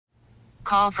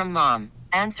Call from mom.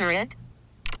 Answer it.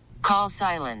 Call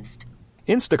silenced.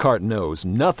 Instacart knows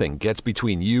nothing gets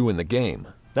between you and the game.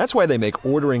 That's why they make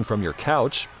ordering from your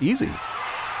couch easy.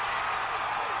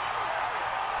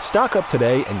 Stock up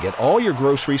today and get all your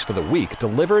groceries for the week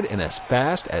delivered in as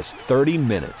fast as 30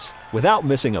 minutes without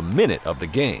missing a minute of the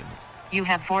game. You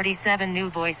have 47 new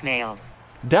voicemails.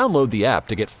 Download the app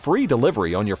to get free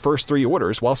delivery on your first 3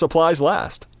 orders while supplies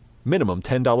last. Minimum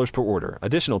 $10 per order.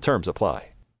 Additional terms apply.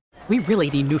 We really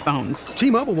need new phones.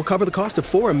 T-Mobile will cover the cost of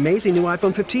 4 amazing new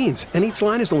iPhone 15s, and each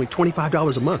line is only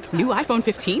 $25 a month. New iPhone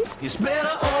 15s? It's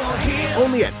better over here.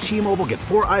 Only at T-Mobile, get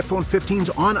 4 iPhone 15s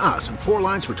on us and 4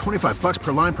 lines for $25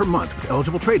 per line per month with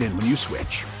eligible trade-in when you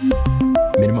switch.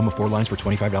 Minimum of 4 lines for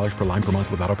 $25 per line per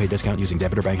month with autopay discount using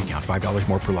debit or bank account. $5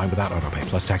 more per line without autopay,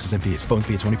 plus taxes and fees. Phone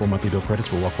fee at 24 monthly bill credits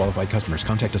for well-qualified customers.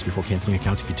 Contact us before canceling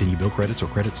account to continue bill credits or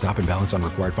credit stop and balance on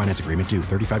required finance agreement due.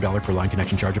 $35 per line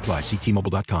connection charge applies. See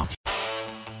T-Mobile.com.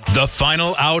 The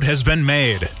final out has been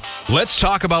made. Let's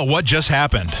talk about what just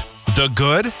happened. The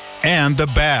good and the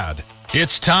bad.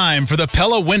 It's time for the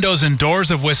Pella Windows and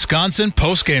Doors of Wisconsin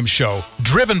postgame show,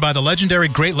 driven by the legendary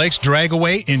Great Lakes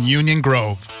Dragaway in Union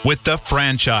Grove, with the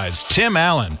franchise, Tim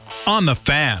Allen, on The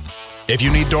Fan. If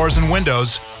you need doors and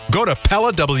windows, go to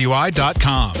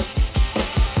PellaWI.com.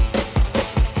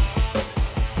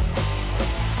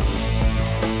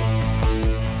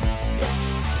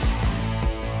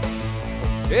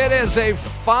 It is a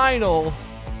final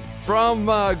from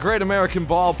Great American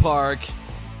Ballpark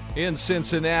in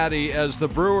Cincinnati as the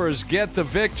Brewers get the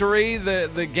victory,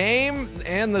 the game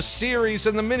and the series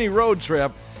and the mini road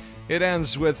trip. It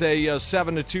ends with a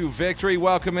 7-2 victory.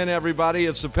 Welcome in, everybody.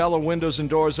 It's the Pella Windows and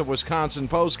Doors of Wisconsin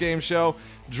postgame show,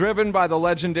 driven by the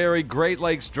legendary Great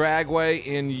Lakes Dragway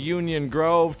in Union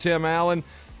Grove. Tim Allen.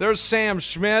 There's Sam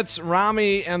Schmitz,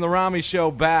 Rami and the Rami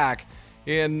Show back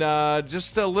in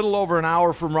just a little over an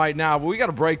hour from right now. But we got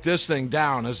to break this thing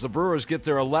down as the Brewers get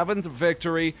their 11th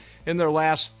victory in their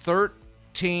last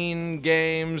 13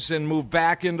 games and move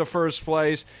back into first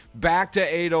place, back to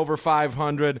 8 over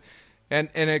 500. And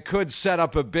it could set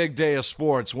up a big day of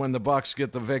sports when the Bucks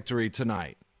get the victory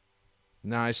tonight.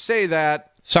 Now, I say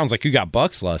that. Sounds like you got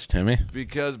Bucks lust, Timmy.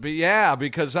 Because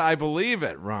I believe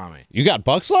it, Rami. You got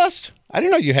Bucks lust? I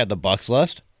didn't know you had the Bucks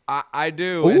lust. I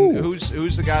do. Ooh. And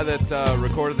who's the guy that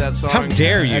recorded that song? How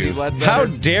dare you? How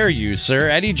Eddie dare you, sir?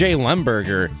 Eddie J.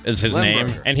 Lemberger is his name,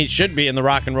 and he should be in the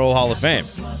Rock and Roll Hall of Fame.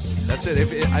 That's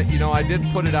it. I did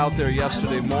put it out there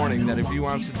yesterday morning that if he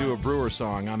wants to do a Brewer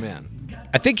song, I'm in.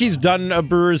 I think he's done a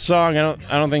Brewers song. I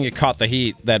don't think it caught the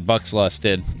heat that Bucks lust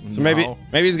did. So maybe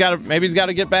he's got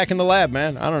to get back in the lab,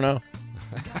 man. I don't know.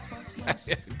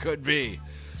 Could be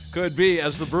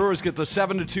as the Brewers get the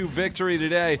 7-2 victory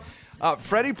today.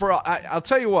 Freddie Peralta, I'll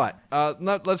tell you what.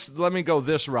 Let me go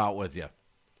this route with you.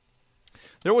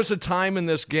 There was a time in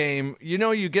this game,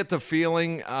 you get the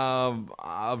feeling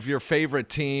of your favorite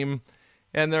team,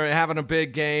 and they're having a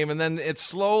big game, and then it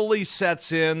slowly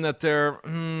sets in that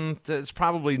it's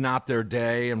probably not their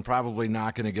day and probably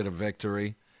not going to get a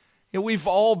victory. We've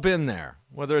all been there,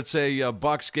 whether it's a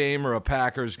Bucks game or a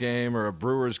Packers game or a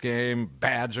Brewers game,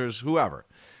 Badgers, whoever,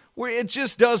 where it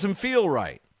just doesn't feel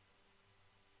right.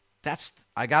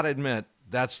 I got to admit,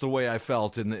 that's the way I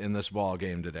felt in this ball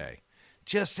game today.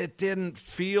 Just it didn't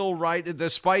feel right.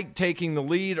 Despite taking the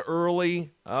lead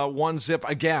early, 1-0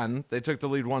 again. They took the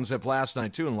lead 1-0 last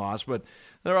night too and lost, but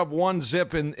they're up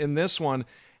 1-0 in this one,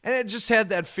 and it just had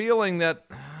that feeling that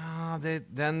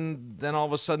then all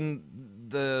of a sudden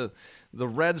the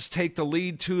Reds take the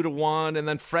lead 2-1, and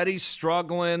then Freddie's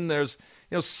struggling. There's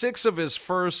 6 of his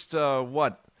first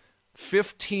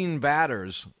 15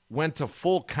 batters went to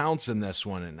full counts in this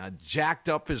one and jacked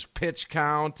up his pitch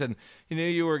count, and you knew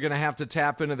you were going to have to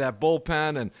tap into that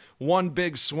bullpen, and one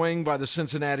big swing by the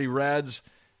Cincinnati Reds,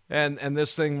 and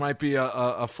this thing might be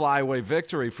a flyaway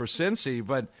victory for Cincy,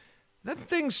 but then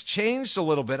things changed a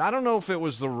little bit. I don't know if it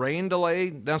was the rain delay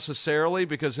necessarily,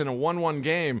 because in a 1-1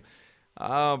 game,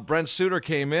 Brent Suter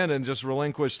came in and just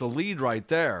relinquished the lead right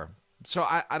there. So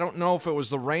I don't know if it was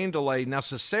the rain delay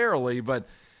necessarily, but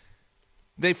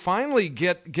they finally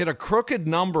get a crooked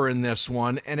number in this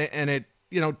one, and it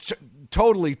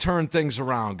totally turned things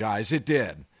around, guys. It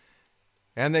did.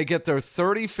 And they get their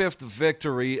 35th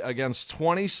victory against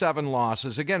 27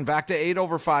 losses. Again, back to 8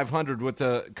 over 500 with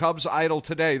the Cubs idle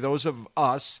today. Those of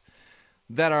us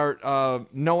that are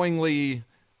knowingly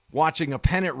watching a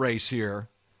pennant race here,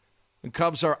 the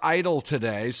Cubs are idle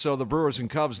today, so the Brewers and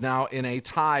Cubs now in a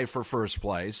tie for first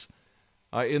place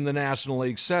in the National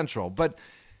League Central. But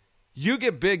you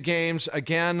get big games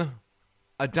again.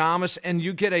 Adames, and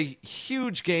you get a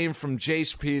huge game from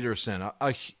Jace Peterson,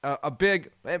 a big,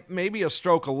 maybe a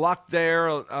stroke of luck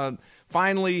there.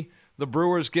 Finally, the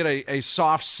Brewers get a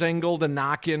soft single to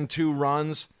knock in 2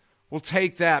 runs. We'll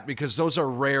take that because those are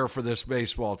rare for this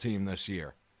baseball team this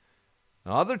year.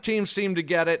 Now, other teams seem to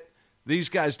get it. These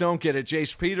guys don't get it.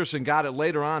 Jace Peterson got it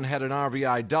later on, had an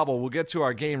RBI double. We'll get to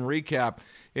our game recap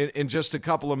in just a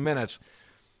couple of minutes.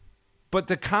 But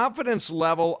the confidence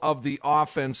level of the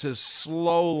offense is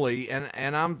slowly,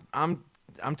 and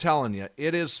I'm telling you,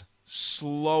 it is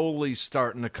slowly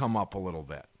starting to come up a little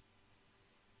bit.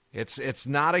 It's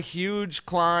not a huge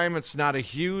climb. It's not a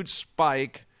huge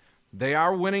spike. They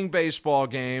are winning baseball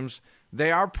games.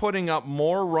 They are putting up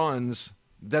more runs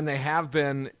than they have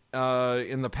been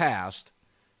in the past.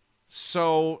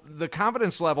 So the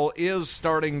confidence level is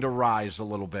starting to rise a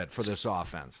little bit for this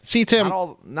offense. See, Tim,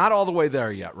 not all the way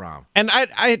there yet, Rom. And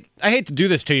I hate to do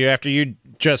this to you after you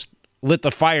just lit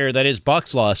the fire that is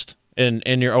Bucks Lust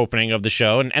in your opening of the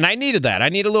show, and I needed that. I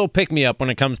need a little pick-me-up when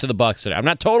it comes to the Bucks today. I'm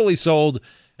not totally sold,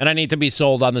 and I need to be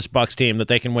sold on this Bucks team that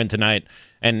they can win tonight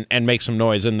and make some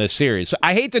noise in this series. So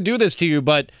I hate to do this to you,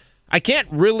 but I can't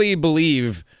really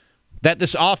believe that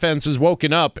this offense is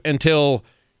woken up until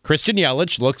Christian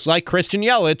Yelich looks like Christian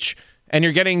Yelich, and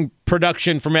you're getting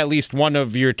production from at least one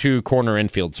of your 2 corner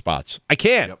infield spots. I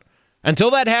can't. Yep.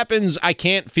 Until that happens, I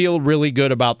can't feel really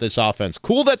good about this offense.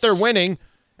 Cool that they're winning,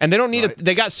 and they don't need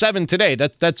they got 7 today.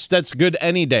 That's good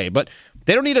any day, but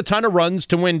they don't need a ton of runs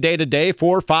to win day to day.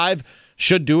 4 or 5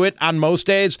 should do it on most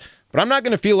days, but I'm not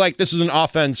going to feel like this is an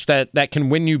offense that can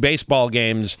win you baseball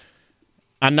games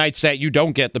on nights that you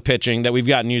don't get the pitching that we've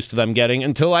gotten used to them getting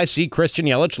until I see Christian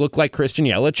Yelich look like Christian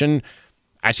Yelich and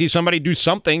I see somebody do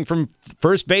something from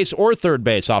first base or third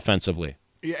base offensively.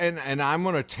 Yeah, and I'm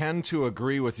going to tend to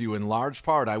agree with you in large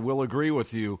part. I will agree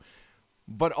with you,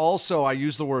 but also I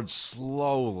use the word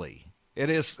slowly.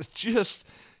 It is just,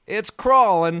 it's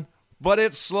crawling, but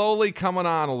it's slowly coming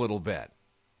on a little bit.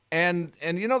 And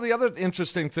you know, the other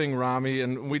interesting thing, Rami,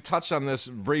 and we touched on this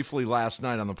briefly last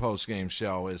night on the post-game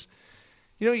show, is,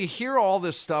 you know, you hear all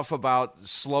this stuff about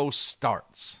slow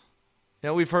starts. You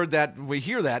know, we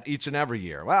hear that each and every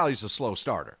year. Well, he's a slow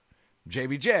starter.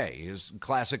 JBJ is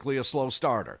classically a slow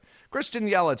starter. Christian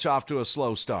Yelich off to a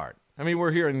slow start. I mean,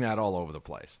 we're hearing that all over the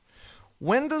place.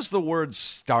 When does the word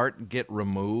start get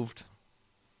removed?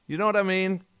 You know what I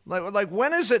mean? Like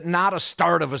when is it not a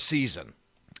start of a season?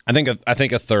 I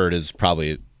think a third is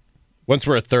probably, once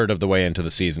we're a third of the way into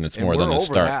the season, it's more than a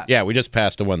start. That. Yeah, we just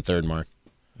passed the 1/3 mark.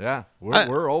 Yeah,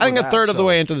 we're over I think that, a third of the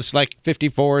way into this, like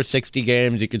 54, 60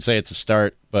 games, you could say it's a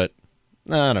start, but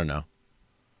I don't know.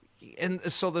 And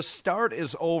so the start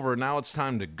is over. Now it's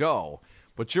time to go.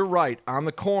 But you're right, on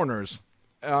the corners.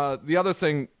 The other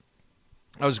thing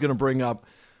I was going to bring up,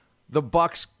 the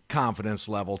Bucks' confidence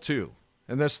level, too.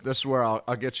 And this is where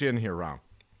I'll get you in here, Ron.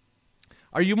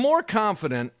 Are you more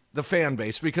confident, the fan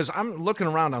base, because I'm looking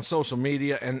around on social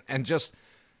media and just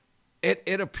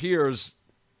it appears,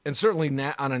 and certainly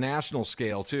on a national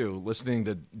scale too, listening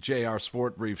to JR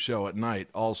Sport Brief show at night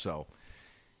also,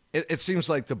 it seems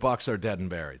like the Bucks are dead and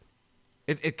buried.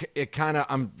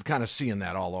 I'm kind of seeing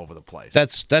that all over the place.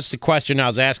 That's the question I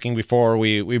was asking before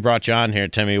we brought you on here,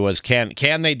 Timmy, was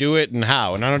can they do it and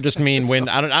how? And I don't just mean win.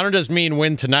 I don't just mean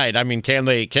win tonight. I mean can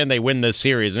they win this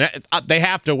series? And they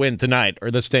have to win tonight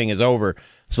or this thing is over.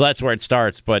 So that's where it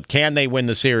starts. But can they win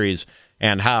the series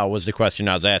and how was the question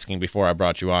I was asking before I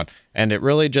brought you on. And it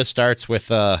really just starts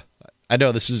with I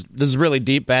know this is really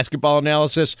deep basketball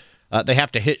analysis. They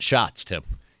have to hit shots, Tim.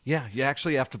 Yeah, you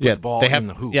actually have to put the ball in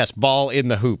the hoop. Yes, ball in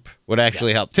the hoop would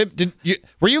actually help. Tim,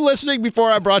 were you listening before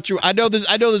I brought you? I know this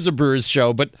is a Brewers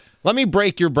show, but let me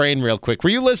break your brain real quick. Were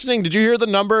you listening? Did you hear the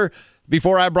number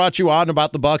before I brought you on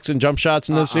about the Bucks and jump shots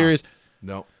in this series?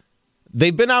 No.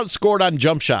 They've been outscored on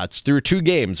jump shots through 2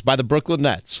 games by the Brooklyn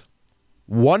Nets,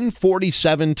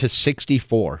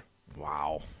 147-64.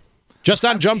 Wow. Just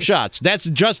on jump shots. That's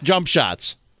just jump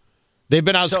shots. They've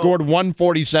been outscored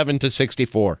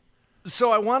 147-64.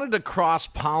 So I wanted to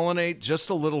cross-pollinate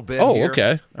just a little bit here. Oh,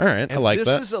 okay. All right. And I like that.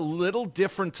 This is a little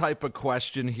different type of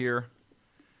question here.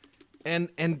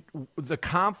 And the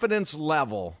confidence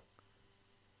level,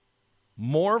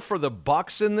 more for the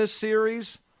Bucks in this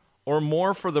series or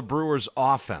more for the Brewers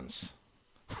offense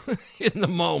in the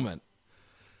moment?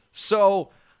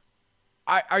 So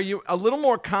are you a little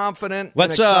more confident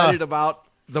and excited about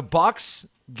the Bucks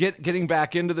getting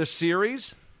back into the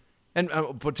series and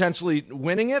potentially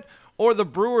winning it, or the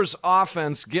Brewers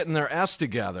offense getting their S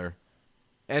together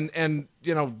and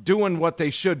you know doing what they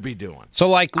should be doing? So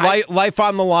like life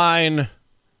on the line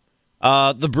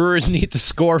the Brewers need to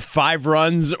score 5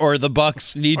 runs, or the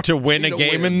Bucks need to win a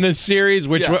game in this series.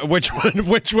 Which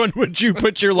one would you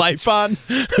put your life on?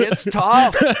 It's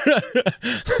tough.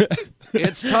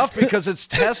 It's tough because it's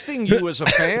testing you as a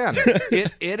fan.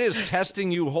 It is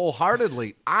testing you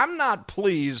wholeheartedly. I'm not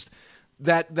pleased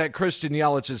that Christian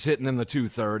Yelich is hitting in the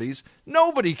 230s.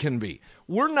 Nobody can be.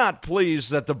 We're not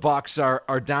pleased that the Bucks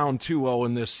are down 2-0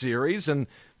 in this series, and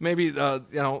maybe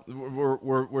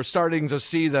we're starting to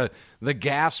see the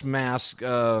gas mask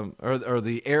or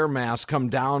the air mask come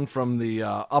down from the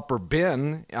upper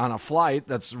bin on a flight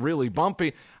that's really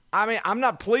bumpy. I mean, I'm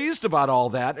not pleased about all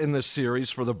that in this series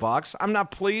for the Bucks. I'm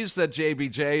not pleased that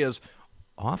JBJ is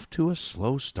off to a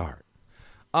slow start.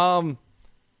 And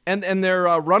their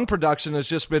run production has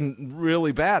just been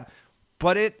really bad.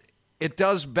 But it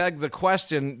does beg the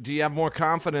question, do you have more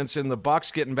confidence in the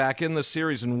Bucks getting back in the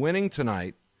series and winning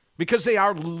tonight? Because they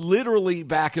are literally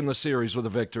back in the series with a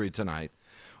victory tonight.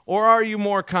 Or are you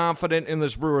more confident in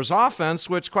this Brewers offense,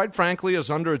 which quite frankly has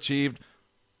underachieved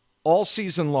all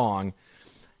season long?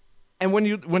 And when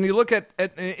you look at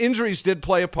injuries did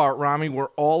play a part, Rami, we're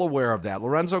all aware of that.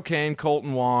 Lorenzo Cain,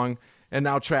 Colton Wong, and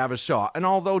now Travis Shaw. And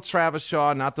although Travis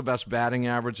Shaw, not the best batting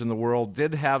average in the world,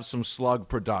 did have some slug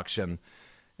production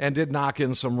and did knock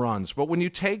in some runs. But when you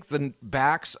take the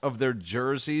backs of their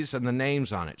jerseys and the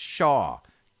names on it, Shaw,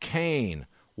 Cain,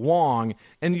 Wong,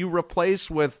 and you replace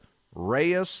with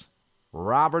Reyes,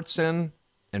 Robertson,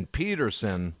 and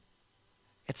Peterson,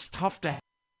 it's tough to have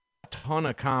a ton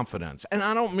of confidence. And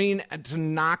I don't mean to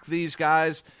knock these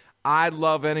guys. I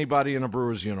love anybody in a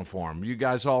Brewers uniform. You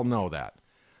guys all know that.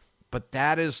 But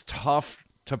that is tough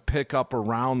to pick up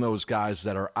around those guys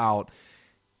that are out.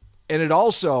 And it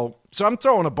also, so I'm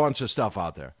throwing a bunch of stuff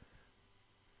out there.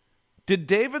 Did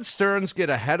David Stearns get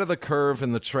ahead of the curve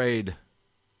in the trade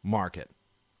market?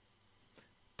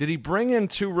 Did he bring in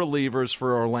 2 relievers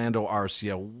for Orlando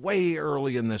Arcia way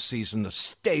early in this season to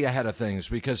stay ahead of things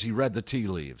because he read the tea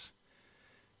leaves?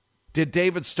 Did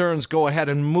David Stearns go ahead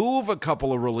and move a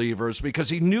couple of relievers because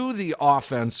he knew the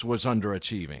offense was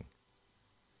underachieving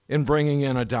in bringing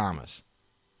in Adames?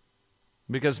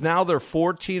 Because now they're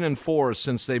 14-4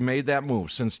 since they made that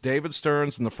move, since David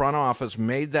Stearns and the front office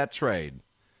made that trade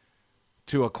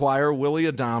to acquire Willy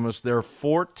Adames. They're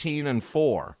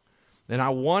 14-4. And I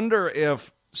wonder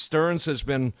if Stearns has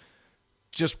been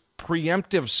just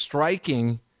preemptive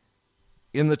striking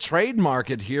in the trade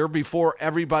market here before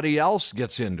everybody else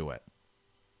gets into it.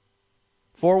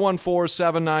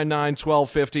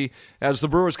 414-799-1250 as the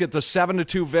Brewers get the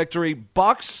 7-2 victory.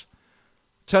 Bucks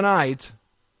tonight,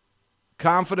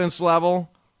 confidence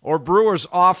level, or Brewers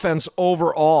offense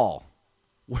overall?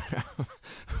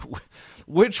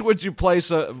 Which would you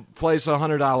place a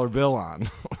 $100 bill on?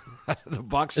 The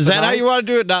Bucks is tonight? That how you want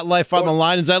to do it? Not life on the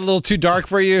line? Is that a little too dark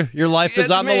for you? Your life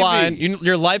is on the line.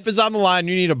 Your life is on the line.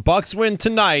 You need a Bucks win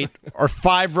tonight or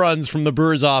 5 runs from the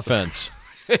Brewers offense.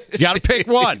 You got to pick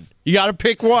one. You got to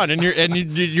pick one, and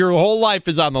your whole life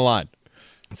is on the line.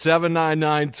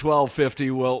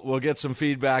 799-1250. We'll get some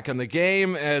feedback on the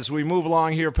game as we move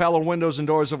along here. Pella Windows and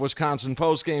Doors of Wisconsin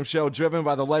postgame show driven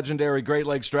by the legendary Great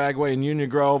Lakes Dragway in Union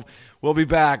Grove. We'll be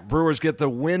back. Brewers get the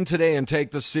win today and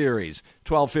take the series.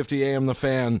 1250 AM The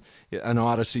Fan, an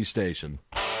Odyssey station.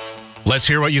 Let's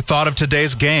hear what you thought of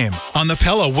today's game on the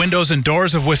Pella Windows and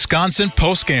Doors of Wisconsin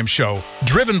postgame show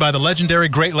driven by the legendary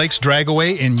Great Lakes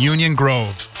Dragway in Union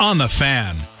Grove on The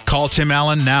Fan. Call Tim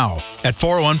Allen now at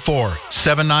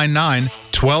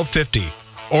 414-799-1250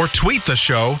 or tweet the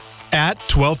show at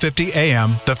 1250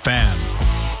 AM The Fan.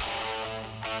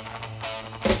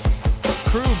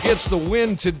 Crew gets the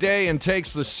win today and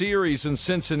takes the series in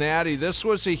Cincinnati. This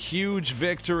was a huge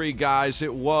victory, guys.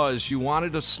 It was. You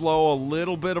wanted to slow a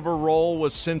little bit of a roll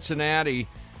with Cincinnati.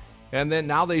 And then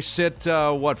now they sit,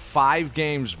 5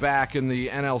 games back in the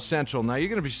NL Central. Now, you're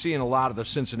going to be seeing a lot of the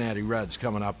Cincinnati Reds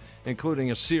coming up,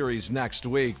 including a series next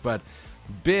week. But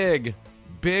big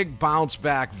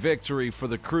bounce-back victory for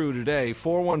the Crew today.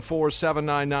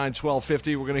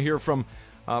 414-799-1250. We're going to hear from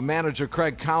manager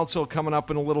Craig Counsell coming up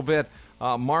in a little bit.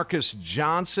 Marcus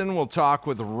Johnson will talk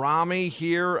with Rami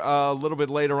here a little bit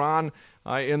later on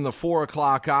in the 4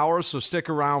 o'clock hour, so stick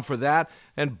around for that.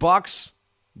 And Bucks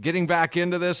getting back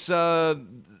into this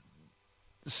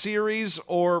series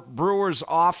or Brewers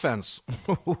offense?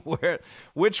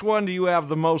 Which one do you have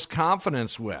the most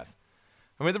confidence with?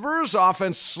 I mean, the Brewers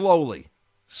offense slowly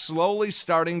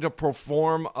starting to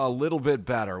perform a little bit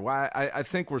better. I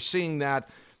think we're seeing that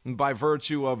by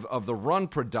virtue of the run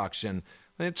production.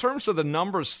 And in terms of the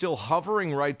numbers, still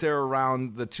hovering right there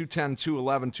around the 210,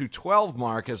 211, 212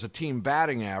 mark as a team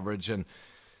batting average. And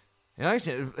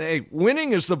Hey,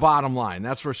 winning is the bottom line,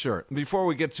 that's for sure. Before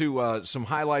we get to some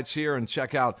highlights here and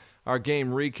check out our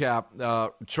game recap,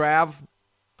 Trav,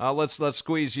 let's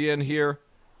squeeze you in here.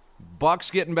 Bucks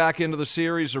getting back into the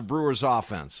series or Brewers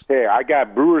offense? Hey, I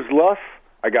got Brewers lust,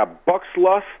 I got Bucks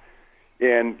lust,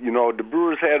 and, the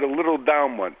Brewers had a little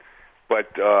down one.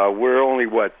 But we're only,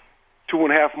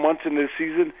 2.5 months into the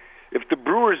season? If the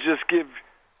Brewers just give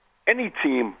any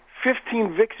team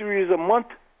 15 victories a month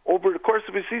over the course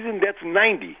of a season, that's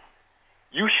 90.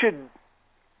 You should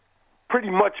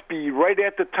pretty much be right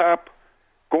at the top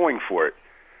going for it.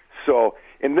 So,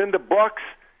 and then the Bucks,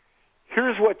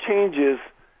 here's what changes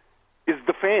is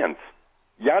the fans.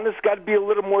 Giannis got to be a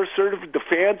little more assertive with the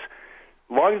fans.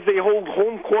 As long as they hold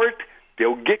home court,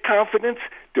 they'll get confidence.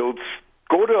 They'll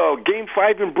go to Game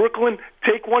 5 in Brooklyn,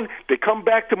 take one. They come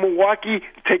back to Milwaukee,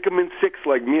 take them in 6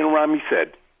 like me and Rami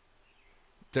said.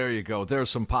 There you go. There's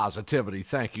some positivity.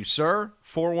 Thank you, sir.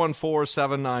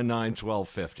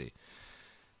 414-799-1250.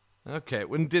 Okay,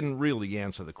 we didn't really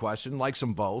answer the question. Likes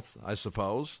them both, I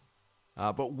suppose.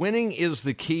 But winning is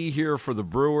the key here for the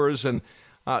Brewers, and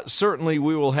certainly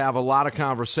we will have a lot of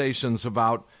conversations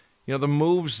about the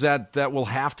moves that will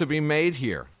have to be made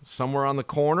here. Somewhere on the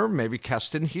corner, maybe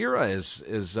Keston Hiura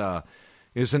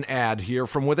is an ad here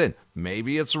from within.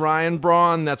 Maybe it's Ryan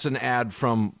Braun that's an ad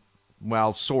from,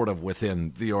 sort of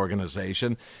within the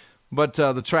organization. But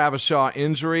the Travis Shaw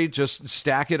injury, just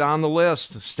stack it on the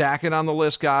list. Stack it on the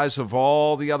list, guys, of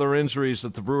all the other injuries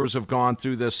that the Brewers have gone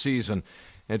through this season.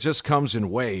 It just comes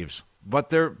in waves. But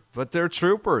they're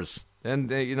troopers. And,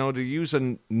 to use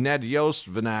a Ned Yost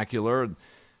vernacular,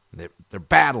 they're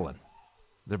battling.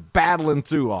 They're battling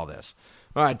through all this.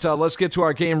 All right, let's get to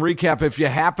our game recap. If you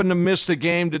happen to miss the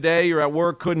game today, you're at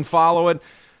work, couldn't follow it,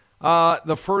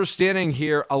 the first inning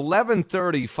here,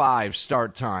 11:35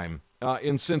 start time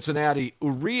in Cincinnati.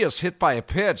 Urias hit by a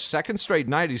pitch. Second straight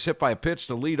night he's hit by a pitch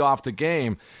to lead off the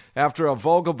game. After a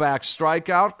Vogelbach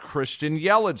strikeout, Christian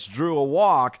Yelich drew a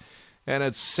walk, and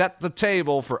it set the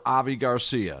table for Avi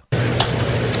Garcia.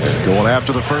 Going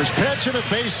after the first pitch and a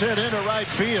base hit into right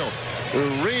field.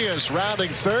 Urias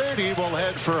rounding third. He will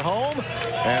head for home.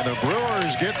 And the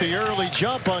Brewers get the early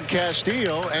jump on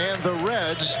Castillo and the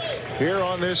Reds here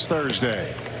on this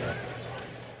Thursday.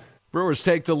 Brewers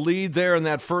take the lead there in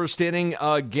that first inning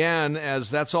again, as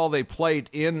that's all they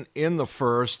played in the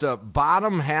first.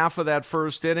 Bottom half of that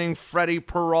first inning, Freddie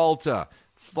Peralta.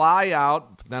 Fly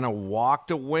out, then a walk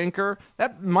to Winker.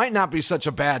 That might not be such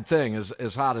a bad thing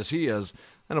as hot as he is.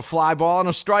 And a fly ball and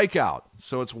a strikeout.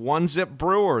 So it's 1-0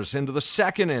 Brewers into the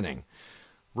second inning.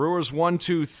 Brewers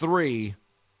 1-2-3.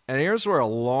 And here's where a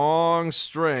long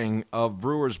string of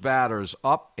Brewers batters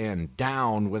up and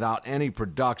down without any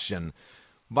production.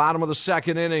 Bottom of the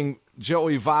second inning,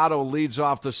 Joey Votto leads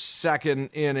off the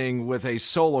second inning with a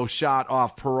solo shot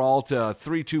off Peralta.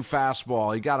 3-2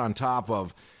 fastball he got on top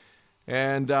of.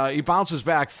 And he bounces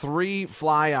back 3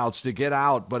 flyouts to get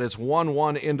out, but it's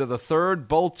 1-1 into the third.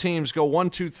 Both teams go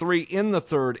 1-2-3 in the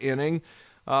third inning.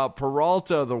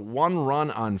 Peralta, the 1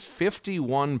 run on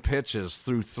 51 pitches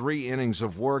through 3 innings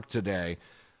of work today.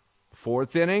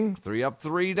 Fourth inning, 3 up,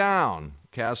 3 down.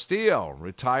 Castillo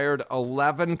retired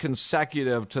 11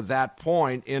 consecutive to that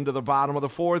point into the bottom of the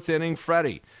fourth inning.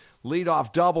 Freddie,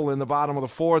 leadoff double in the bottom of the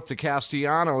fourth to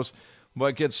Castellanos,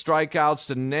 but gets strikeouts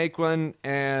to Naquin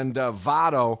and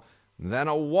Votto. Then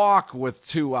a walk with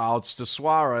 2 outs to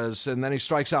Suarez, and then he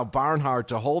strikes out Barnhart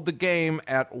to hold the game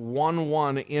at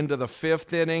 1-1 into the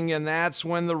fifth inning, and that's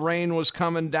when the rain was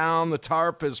coming down. The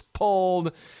tarp is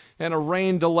pulled, and a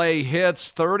rain delay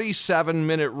hits.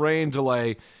 37-minute rain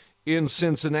delay in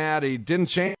Cincinnati. Didn't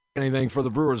change anything for the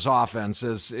Brewers' offense,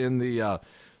 as in the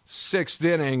sixth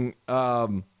inning,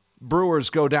 Brewers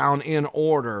go down in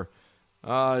order.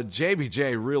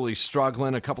 JBJ really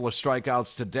struggling. A couple of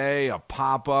strikeouts today, a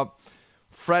pop-up.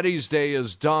 Freddie's day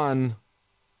is done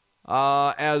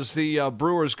as the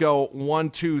Brewers go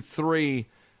 1-2-3.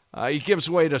 He gives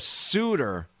way to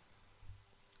Suter.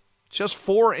 Just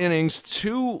 4 innings,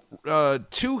 2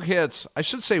 hits. I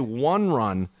should say 1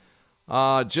 run,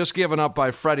 just given up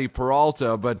by Freddie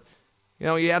Peralta. But,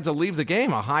 he had to leave the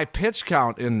game. A high pitch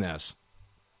count in this.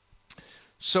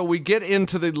 So we get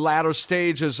into the latter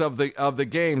stages of the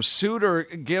game. Suter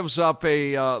gives up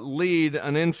a lead,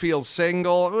 an infield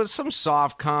single. It was some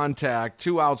soft contact.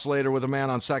 2 outs later with a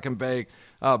man on second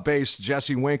base,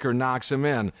 Jesse Winker knocks him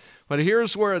in. But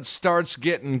here's where it starts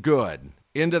getting good,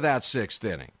 into that sixth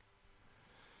inning.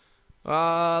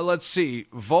 Let's see.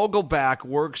 Vogelbach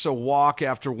works a walk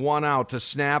after 1 out to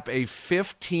snap a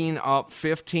 15-up,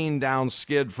 15-down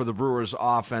skid for the Brewers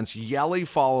offense. Yelly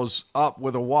follows up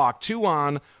with a walk. 2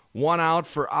 on, 1 out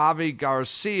for Avi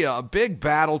Garcia. A big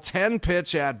battle,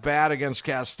 10-pitch at bat against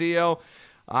Castillo.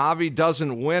 Avi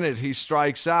doesn't win it. He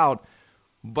strikes out.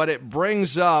 But it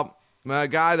brings up a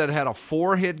guy that had a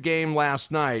 4-hit game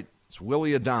last night. It's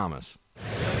Willy Adames.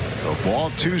 A ball,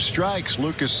 2 strikes.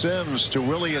 Lucas Sims to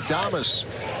Willy Adames.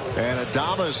 And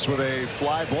Adames with a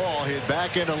fly ball hit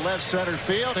back into left center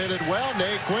field. Hit it well.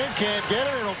 Nate Quinn can't get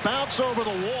it. It'll bounce over the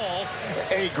wall.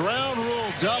 A ground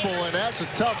rule double, and that's a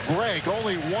tough break.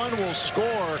 Only one will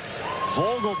score.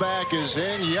 Vogelback is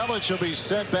in. Yelich will be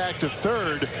sent back to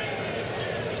third.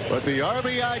 But the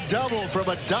RBI double from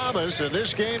Adames, and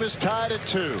this game is tied at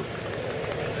 2.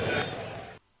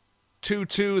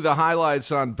 2-2, the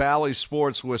highlights on Bally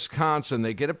Sports Wisconsin.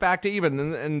 They get it back to even.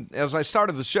 And as I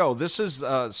started the show, this is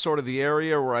sort of the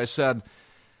area where I said,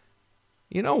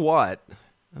 you know what?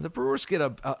 The Brewers get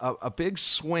a big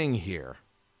swing here.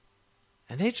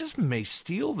 And they just may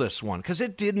steal this one because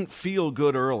it didn't feel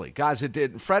good early. Guys, it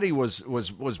didn't. Freddie was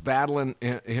battling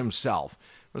himself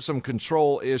with some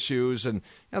control issues. And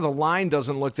the line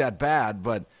doesn't look that bad,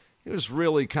 but he was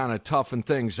really kind of toughing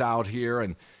things out here.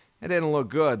 And it didn't look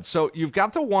good. So you've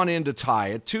got the one in to tie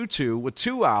it, 2-2, with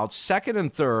 2 outs, second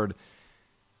and third.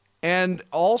 And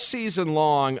all season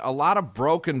long, a lot of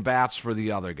broken bats for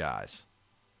the other guys.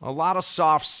 A lot of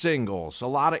soft singles, a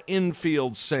lot of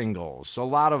infield singles, a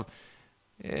lot of,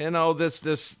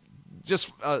 this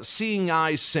just seeing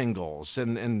eye singles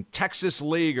and Texas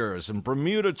leaguers and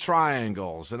Bermuda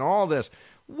triangles and all this.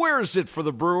 Where is it for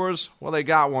the Brewers? Well, they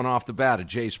got one off the bat at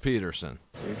Jace Peterson.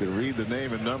 You can read the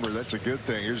name and number. That's a good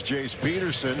thing. Here's Jace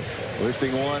Peterson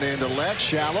lifting one into left,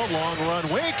 shallow, long run.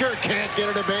 Winker can't get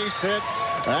it a base hit.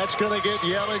 That's going to get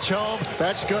Yelich home.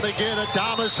 That's going to get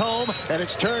Adames home. And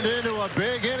it's turned into a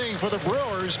big inning for the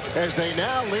Brewers as they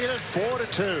now lead it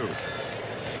 4-2.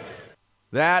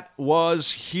 That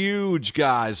was huge,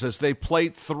 guys, as they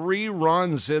plate 3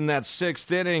 runs in that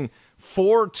 6th inning.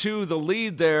 4-2 the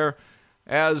lead there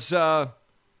as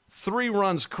 3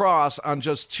 runs cross on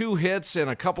just 2 hits and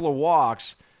a couple of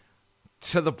walks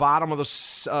to the bottom of the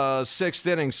 6th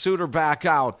inning. Suter back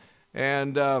out,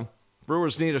 and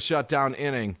Brewers need a shutdown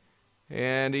inning.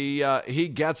 And he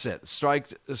gets it.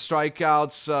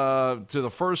 Strikeouts to the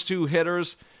first 2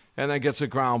 hitters, and then gets a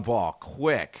ground ball.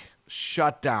 Quick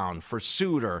shutdown for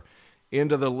Suter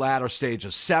into the latter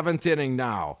stages. 7th inning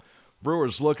now.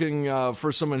 Brewers looking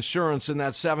for some insurance in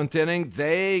that 7th inning.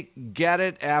 They get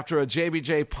it after a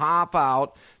JBJ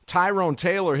pop-out. Tyrone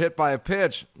Taylor hit by a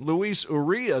pitch. Luis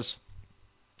Urias,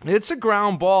 it's a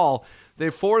ground ball.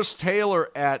 They forced Taylor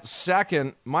at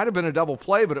second. Might have been a double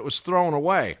play, but it was thrown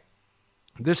away.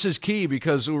 This is key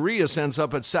because Urias ends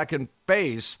up at second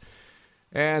base.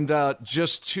 And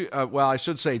just 2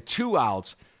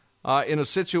 outs. In a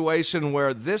situation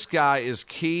where this guy is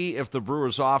key if the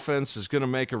Brewers offense is going to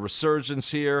make a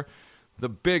resurgence here, the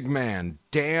big man,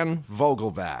 Dan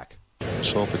Vogelback.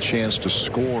 So if a chance to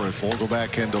score if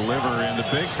Vogelback can deliver, and the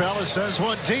big fella sends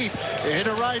one deep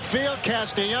into right field.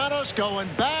 Castellanos going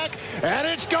back, and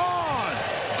it's gone.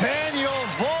 Daniel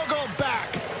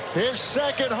Vogelback, his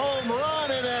 2nd home run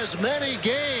in as many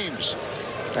games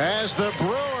as the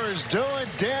Brewers doing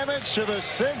damage to the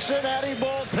Cincinnati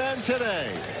bullpen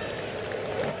today.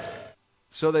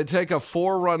 So they take a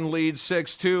 4-run lead,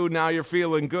 6-2. Now you're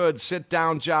feeling good. Sit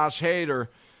down, Josh Hader,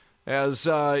 as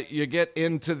you get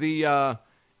into the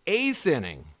 8th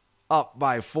inning, up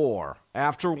by 4.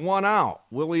 After 1 out,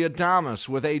 Willy Adames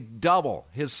with a double,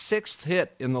 his 6th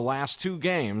hit in the last 2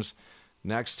 games.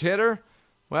 Next hitter,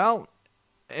 well,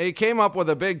 he came up with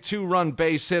a big 2-run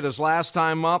base hit his last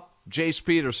time up. Jace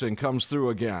Peterson comes through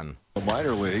again. The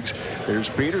minor leagues. There's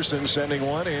Peterson sending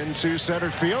one into center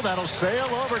field. That'll sail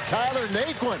over Tyler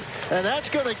Naquin, and that's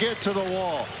going to get to the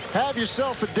wall. Have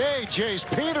yourself a day, Jace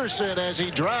Peterson, as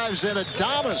he drives in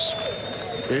Adames.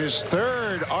 His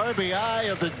 3rd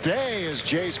RBI of the day as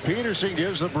Jace Peterson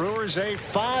gives the Brewers a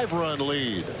 5-run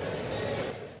lead.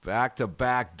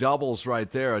 Back-to-back doubles right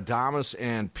there. Adames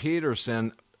and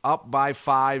Peterson up by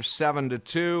 5,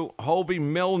 7-2. Hobie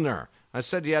Milner. I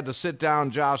said you had to sit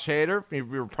down Josh Hader. You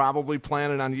were probably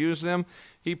planning on using him.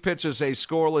 He pitches a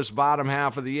scoreless bottom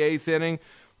half of the 8th inning.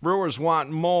 Brewers want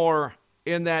more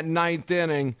in that 9th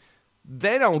inning.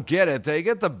 They don't get it. They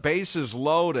get the bases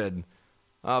loaded.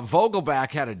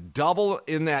 Vogelback had a double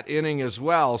in that inning as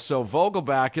well. So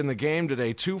Vogelback in the game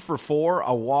today, 2 for 4,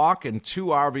 a walk, and 2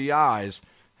 RBIs.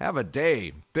 Have a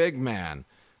day, big man.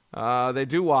 They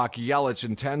do walk Yelich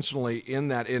intentionally in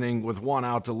that inning with 1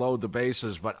 out to load the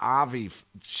bases, but Avi,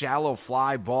 shallow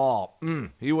fly ball.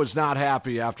 He was not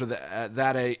happy after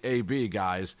that AB,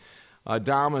 guys.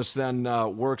 Adames then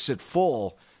works it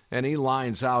full and he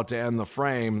lines out to end the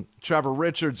frame. Trevor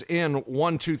Richards in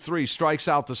 1-2-3, strikes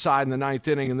out the side in the ninth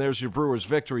inning, and there's your Brewers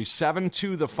victory.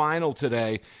 7-2 the final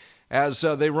today as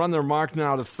they run their mark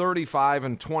now to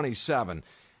 35-27.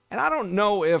 And I don't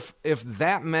know if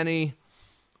that many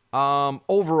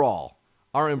overall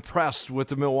are impressed with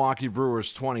the Milwaukee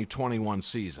Brewers 2021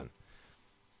 season.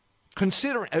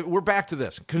 We're back to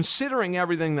this. Considering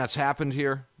everything that's happened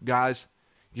here, guys,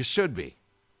 you should be.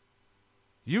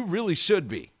 You really should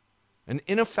be. An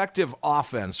ineffective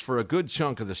offense for a good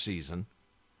chunk of the season,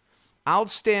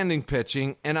 outstanding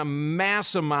pitching, and a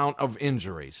mass amount of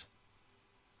injuries.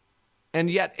 And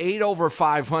yet 8 over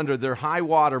 500, their high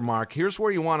water mark. Here's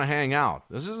where you want to hang out.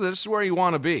 This is where you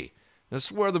want to be. This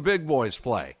is where the big boys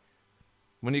play.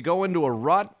 When you go into a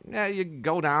rut, you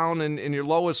go down in your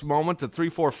lowest moment to 3,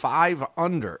 4, 5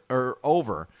 under or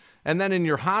over. And then in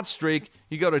your hot streak,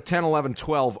 you go to 10, 11,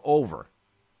 12 over.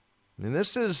 I mean,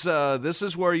 this is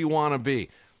where you want to be.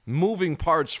 Moving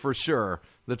parts for sure.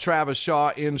 The Travis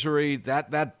Shaw injury,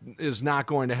 that is not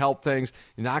going to help things.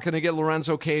 You're not going to get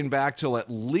Lorenzo Cain back till at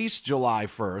least July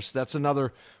 1st. That's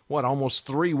another, almost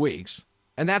 3 weeks.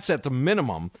 And that's at the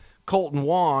minimum. Colton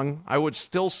Wong, I would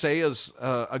still say, is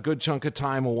a good chunk of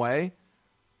time away.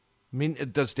 I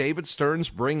mean, does David Stearns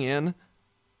bring in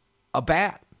a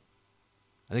bat?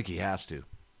 I think he has to.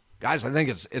 Guys, I think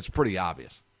it's pretty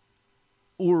obvious.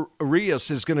 Urias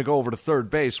is going to go over to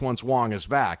third base once Wong is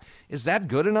back. Is that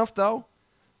good enough, though?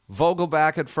 Vogel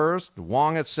back at first,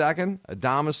 Wong at second,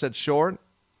 Adames at short,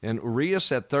 and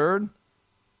Urias at third.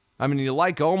 I mean, you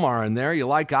like Omar in there, you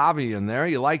like Avi in there,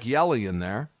 you like Yelly in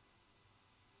there.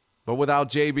 But without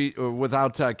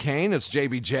Cain, it's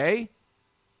JBJ.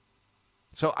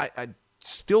 So I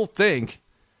still think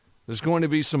there's going to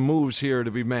be some moves here to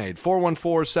be made.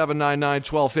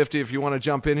 414-799-1250 if you want to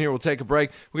jump in here. We'll take a break.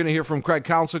 We're going to hear from Craig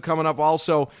Counsell coming up.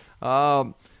 Also,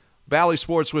 Bally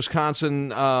Sports Wisconsin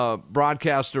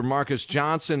broadcaster Marcus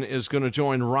Johnson is going to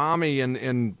join Rami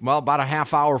in about a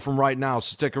half hour from right now.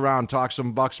 So stick around, talk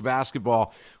some Bucks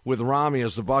basketball with Rami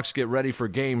as the Bucks get ready for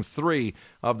Game 3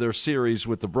 of their series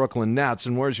with the Brooklyn Nets.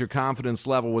 And where's your confidence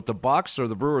level with the Bucks or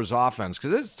the Brewers offense?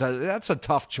 Because that's a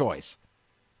tough choice.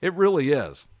 It really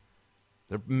is.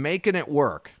 They're making it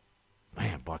work.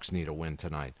 Man, Bucks need a win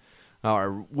tonight. All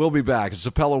right, we'll be back. It's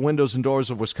the Pella Windows and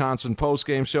Doors of Wisconsin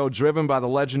postgame show driven by the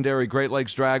legendary Great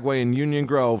Lakes Dragway in Union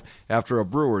Grove after a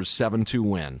Brewers 7-2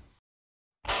 win.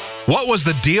 What was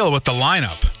the deal with the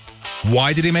lineup?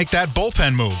 Why did he make that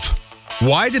bullpen move?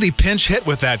 Why did he pinch hit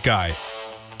with that guy?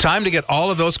 Time to get all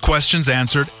of those questions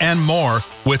answered and more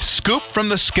with Scoop from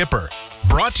the Skipper.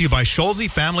 Brought to you by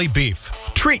Scholze Family Beef.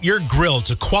 Treat your grill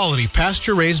to quality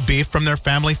pasture-raised beef from their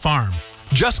family farm.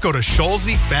 Just go to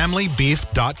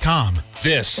ScholzeFamilyBeef.com.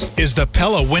 This is the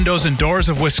Pella Windows and Doors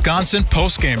of Wisconsin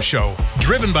postgame show,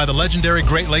 driven by the legendary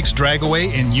Great Lakes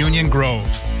Dragway in Union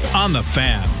Grove. On the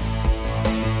Fan.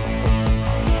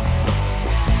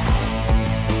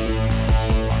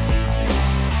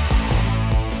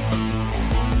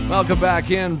 Welcome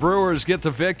back in. Brewers get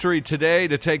the victory today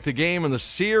to take the game in the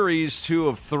series 2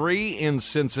 of 3 in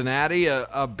Cincinnati.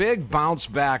 A big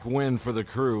bounce-back win for the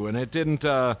Crew, and it didn't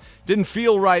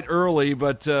feel right early,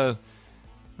 but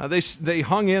they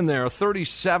hung in there. A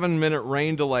 37-minute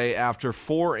rain delay after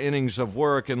 4 innings of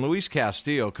work, and Luis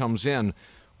Castillo comes in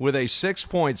with a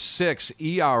 6.6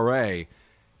 ERA,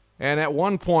 and at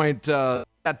one point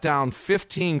got down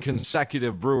 15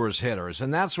 consecutive Brewers hitters,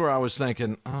 and that's where I was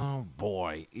thinking, oh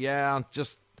boy,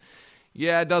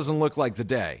 it doesn't look like the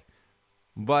day.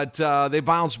 But they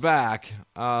bounced back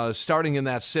starting in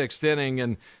that 6th inning,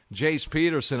 and Jace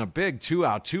Peterson, a big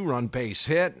 2-out, 2-run base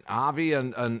hit. Avi,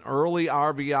 an early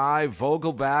RBI.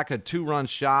 Vogelback, a 2-run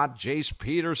shot. Jace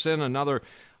Peterson, another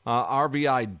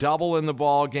RBI double in the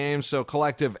ball game. So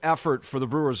collective effort for the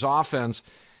Brewers offense.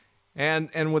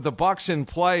 And with the Bucks in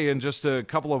play in just a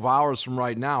couple of hours from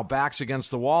right now, backs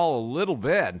against the wall a little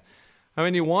bit. I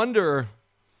mean, you wonder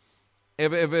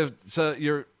if it's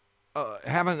you're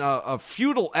having a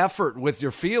futile effort with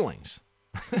your feelings.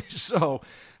 So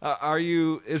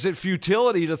is it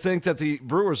futility to think that the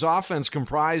Brewers offense,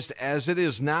 comprised as it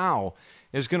is now,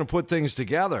 is going to put things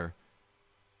together?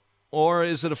 Or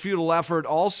is it a futile effort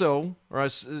also, or I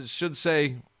should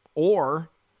say,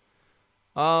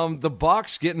 the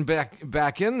Bucks getting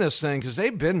back in this thing, because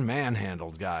they've been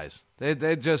manhandled, guys.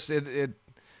 They just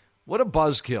what a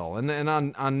buzzkill. And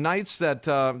on nights that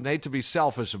I hate to be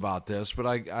selfish about this, but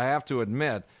I have to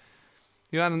admit,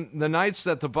 on the nights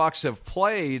that the Bucks have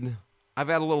played, I've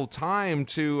had a little time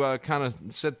to kind of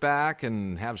sit back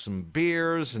and have some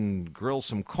beers and grill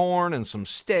some corn and some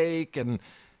steak, and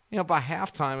by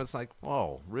halftime it's like,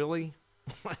 whoa, really?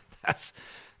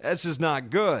 That's just not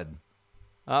good.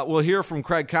 We'll hear from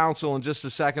Craig Counsell in just a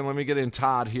second. Let me get in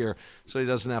Todd here so he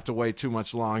doesn't have to wait too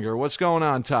much longer. What's going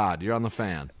on, Todd? You're on the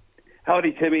Fan.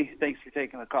 Howdy, Timmy. Thanks for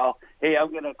taking the call. Hey,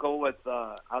 I'm going to go with,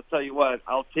 I'll tell you what,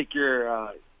 I'll take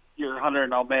your 100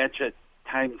 and I'll match it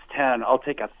times 10. I'll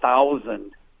take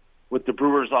 1,000 with the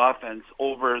Brewers offense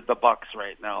over the Bucks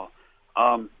right now.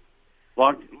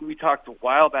 We talked a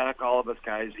while back, all of us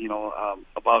guys,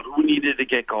 about who needed to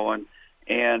get going.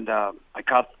 And I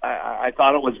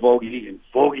thought it was Vogie, and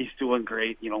Vogie's doing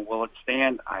great. Will it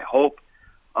stand? I hope.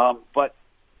 But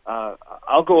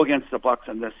I'll go against the Bucks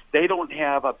on this. They don't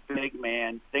have a big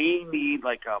man. They need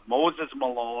like a Moses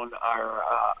Malone or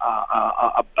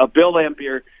a Bill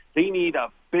Laimbeer. They need a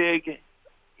big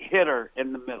hitter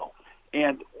in the middle.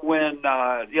 And when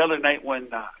the other night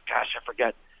when, I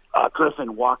forget,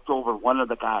 Griffin walked over one of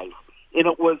the guys, and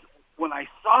it was when I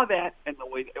saw that and the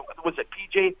way was it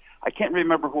PJ? I can't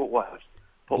remember who it was.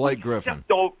 But Blake Griffin.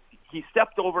 He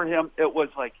stepped over him. It was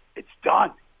like it's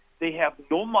done. They have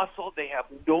no muscle. They have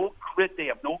no grit. They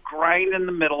have no grind in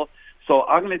the middle. So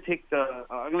I'm going to take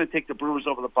the Brewers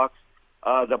over the Bucks.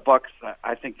 The Bucks,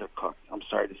 I think they're cooked. I'm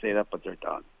sorry to say that, but they're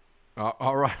done.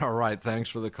 All right. Thanks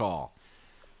for the call.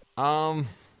 I'll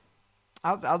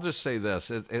just say this.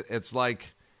 It's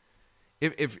like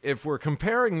if we're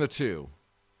comparing the two,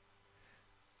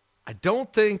 I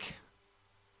don't think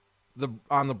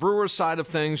on the Brewers side of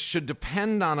things should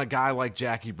depend on a guy like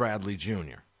Jackie Bradley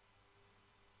Jr.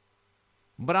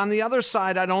 But on the other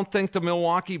side, I don't think the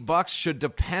Milwaukee Bucks should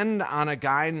depend on a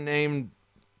guy named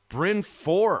Bryn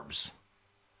Forbes.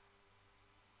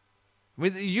 I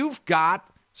mean, you've got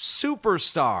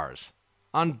superstars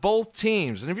on both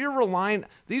teams. And if you're relying,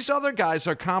 these other guys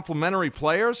are complementary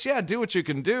players. Yeah, do what you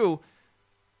can do.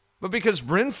 But because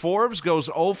Bryn Forbes goes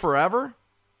 0 forever,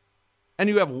 and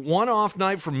you have one off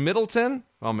night from Middleton,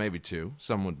 well, maybe two.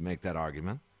 Some would make that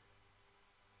argument.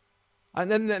 And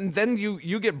then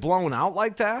you get blown out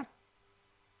like that?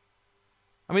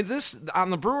 I mean, this on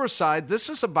the Brewers side, this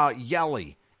is about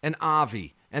Yelly and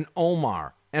Avi and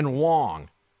Omar and Wong.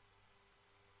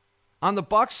 On the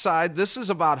Bucks side, this is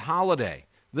about Holiday.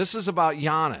 This is about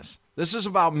Giannis. This is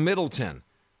about Middleton.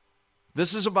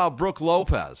 This is about Brook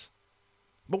Lopez.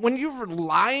 But when you're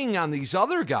relying on these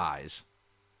other guys,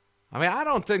 I mean, I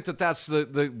don't think that's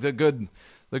the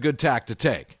good tack to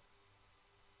take.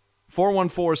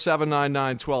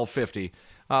 414-799-1250.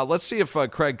 Let's see if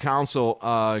Craig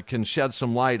Counsell can shed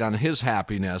some light on his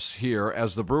happiness here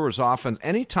as the Brewers offense.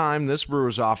 Anytime this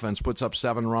Brewers offense puts up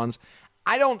 7 runs,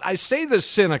 I say this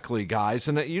cynically, guys,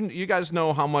 and you guys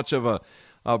know how much of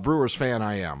a Brewers fan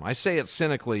I am. I say it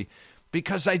cynically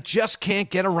because I just can't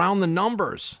get around the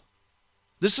numbers.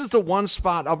 This is the one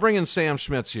spot. I'll bring in Sam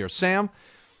Schmitz here. Sam,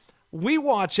 we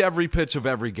watch every pitch of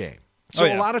every game. So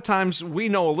a lot of times we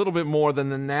know a little bit more than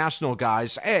the national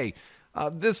guys. Hey,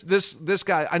 this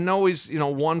guy, I know he's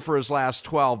 1 for his last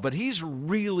 12, but he's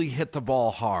really hit the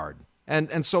ball hard.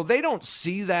 And so they don't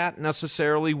see that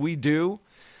necessarily. We do.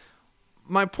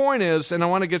 My point is, and I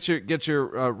want to get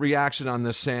your reaction on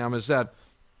this, Sam, is that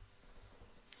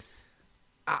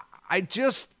I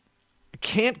just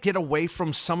can't get away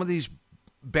from some of these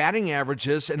batting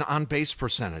averages and on-base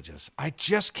percentages. I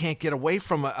just can't get away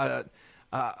from a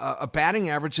batting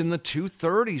average in the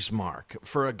 230s mark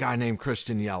for a guy named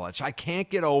Christian Yelich. I can't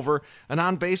get over an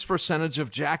on-base percentage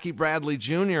of Jackie Bradley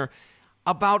Jr.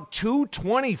 about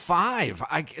 225.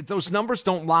 Those numbers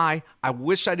don't lie. I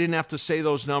wish I didn't have to say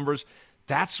those numbers.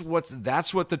 That's what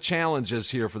the challenge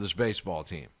is here for this baseball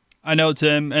team. I know,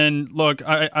 Tim, and look,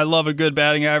 I love a good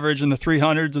batting average in the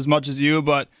 300s as much as you,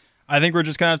 but I think we're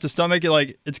just going to have to stomach it.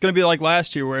 Like it's going to be like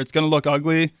last year where it's going to look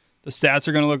ugly. The stats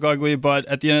are going to look ugly, but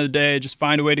at the end of the day, just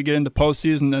find a way to get into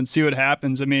postseason and then see what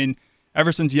happens. I mean,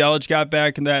 ever since Yelich got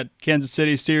back in that Kansas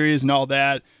City series and all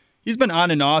that, he's been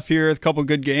on and off here with a couple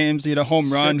good games. He had a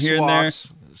home run here and there.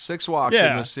 6 walks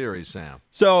in this series, Sam.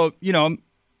 So,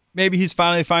 maybe he's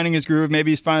finally finding his groove.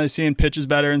 Maybe he's finally seeing pitches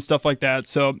better and stuff like that.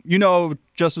 So,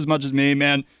 just as much as me,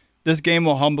 man, this game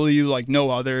will humble you like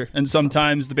no other. And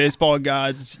sometimes the baseball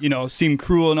gods, seem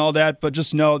cruel and all that, but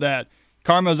just know that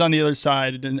karma's on the other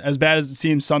side. And as bad as it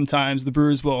seems sometimes, the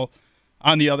Brewers will,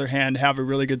 on the other hand, have a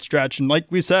really good stretch. And like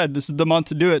we said, this is the month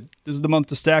to do it. This is the month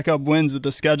to stack up wins with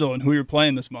the schedule and who you're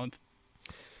playing this month.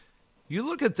 You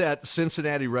look at that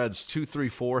Cincinnati Reds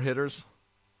 2-3-4 hitters.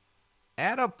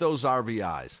 Add up those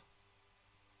RBIs.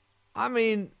 I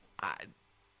mean,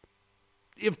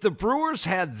 if the Brewers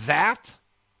had that,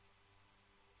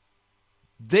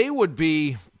 they would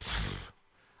be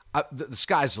the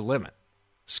sky's the limit.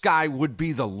 Sky would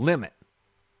be the limit.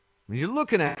 When you're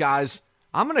looking at guys,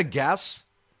 I'm going to guess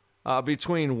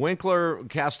between Winkler,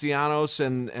 Castellanos,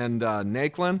 and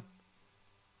Naquin,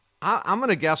 I'm going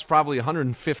to guess probably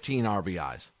 115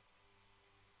 RBIs.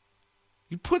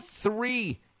 You put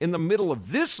 3 in the middle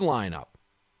of this lineup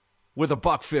with a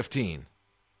 $115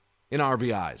 in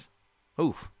RBIs.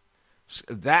 Oof.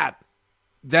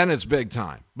 Then it's big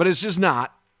time. But it's just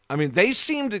not. I mean, they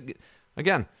seem to,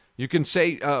 again, you can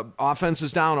say offense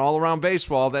is down all around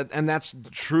baseball, and that's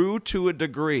true to a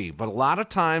degree. But a lot of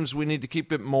times we need to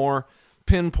keep it more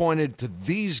pinpointed to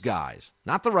these guys,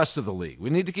 not the rest of the league. We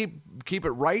need to keep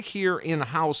it right here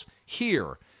in-house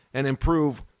here and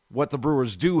improve what the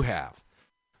Brewers do have.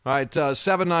 All right,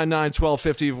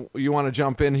 799-1250, you want to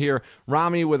jump in here.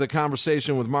 Rami with a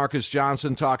conversation with Marcus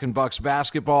Johnson talking Bucks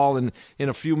basketball, and in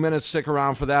a few minutes, stick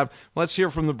around for that. Let's hear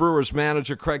from the Brewers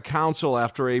manager, Craig Counsell,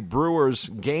 after a Brewers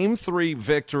Game 3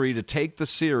 victory to take the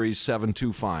series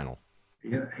 7-2 final.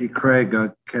 Yeah, hey, Craig,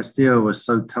 Castillo was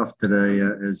so tough today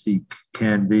as he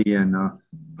can be, and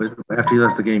but after he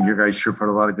left the game, your guys sure put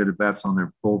a lot of good at-bats on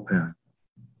their bullpen.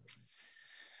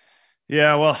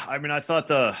 Yeah, well, I mean, I thought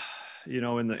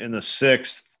in the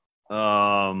sixth, we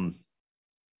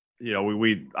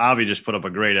Avi just put up a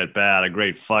great at bat, a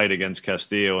great fight against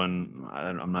Castillo, and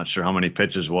I'm not sure how many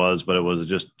pitches was, but it was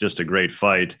just a great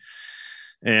fight,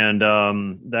 and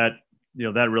that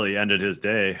really ended his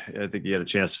day. I think he had a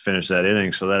chance to finish that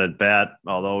inning. So that at bat,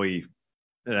 although it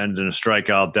ended in a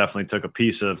strikeout, definitely took a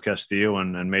piece of Castillo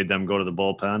and made them go to the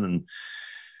bullpen,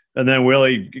 and then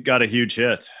Willie got a huge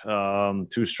hit,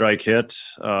 2-strike hit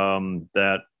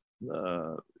that.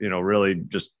 Really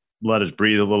just let us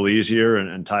breathe a little easier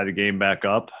and tie the game back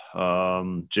up.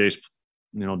 Jace,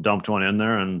 dumped one in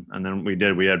there, and then we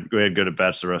did. We had good at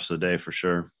bats the rest of the day for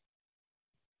sure.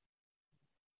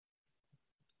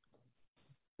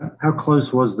 How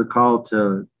close was the call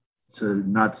to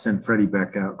not send Freddie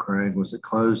back out, Craig? Was it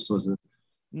close? Was it?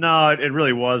 No, it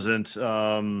really wasn't.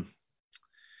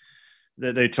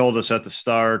 They told us at the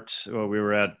start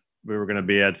we were going to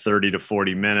be at 30 to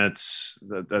 40 minutes.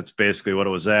 That's basically what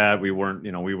it was at. We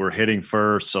were hitting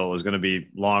first, so it was going to be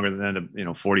longer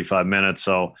than 45 minutes.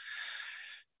 So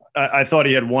I thought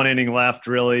he had one inning left,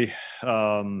 really,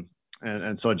 and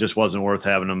so it just wasn't worth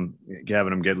having him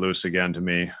get loose again to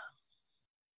me.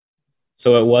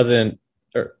 So it wasn't,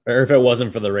 or if it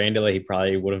wasn't for the rain delay, he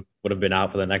probably would have been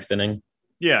out for the next inning.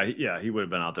 Yeah, he would have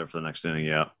been out there for the next inning.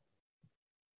 Yeah.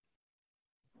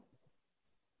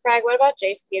 Craig, what about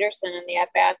Jace Peterson and the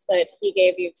at-bats that he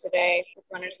gave you today with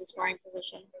runners in scoring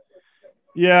position?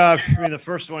 Yeah, I mean, the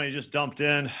first one he just dumped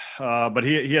in, but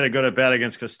he had a good at-bat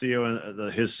against Castillo,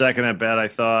 and his second at-bat, I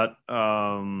thought.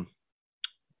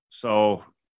 So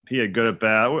he had good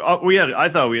at-bat. I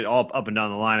thought we had all up and down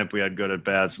the lineup, we had good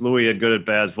at-bats. Louis had good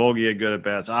at-bats. Vogie had good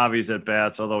at-bats. Avi's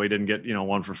at-bats, although he didn't get,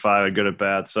 1 for 5, had good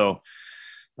at-bats. So,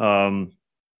 a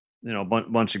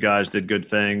bunch of guys did good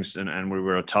things, and we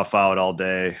were a tough out all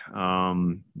day.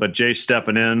 But Jay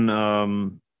stepping in,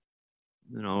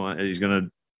 there's going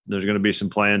to be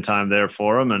some playing time there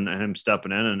for him, and him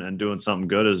stepping in and doing something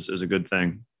good is a good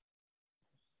thing.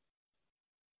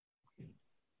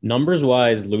 Numbers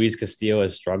wise, Luis Castillo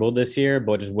has struggled this year,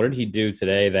 but just what did he do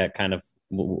today that kind of,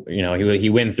 he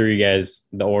went through you guys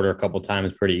the order a couple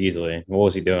times pretty easily. What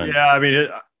was he doing? Yeah, I mean,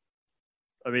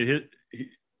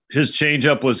 his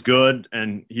changeup was good,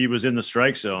 and he was in the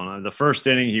strike zone. The first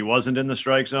inning, he wasn't in the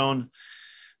strike zone.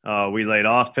 We laid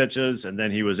off pitches, and then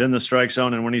he was in the strike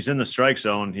zone. And when he's in the strike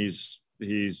zone, he's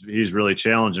really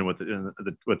challenging with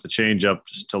the changeup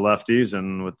to lefties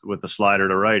and with the slider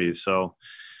to righties. So,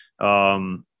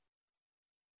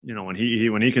 when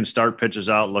he can start pitches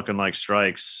out looking like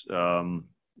strikes,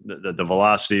 the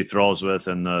velocity he throws with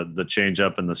and the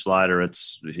changeup and the slider,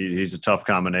 he's a tough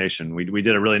combination. We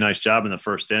did a really nice job in the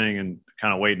first inning and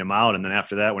kind of waiting him out. And then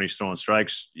after that, when he's throwing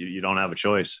strikes, you don't have a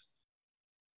choice.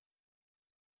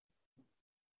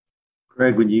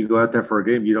 Craig, when you go out there for a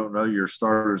game, you don't know your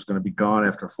starter is going to be gone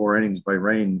after 4 innings by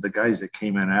rain. The guys that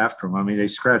came in after him, I mean, they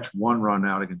scratched 1 run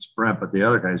out against Brent, but the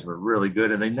other guys were really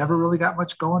good, and they never really got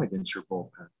much going against your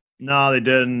bullpen. No, they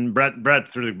didn't.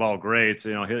 Brett threw the ball great.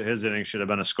 His inning should have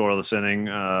been a scoreless inning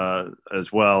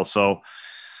as well. So,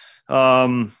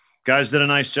 guys did a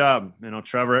nice job.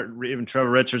 Trevor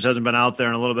Richards hasn't been out there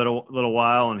in a little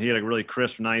while, and he had a really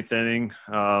crisp 9th inning.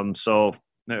 So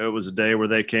it was a day where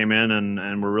they came in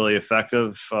and were really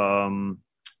effective. Got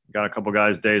a couple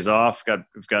guys days off.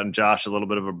 We've gotten Josh a little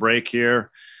bit of a break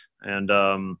here, and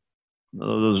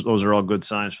those are all good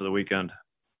signs for the weekend.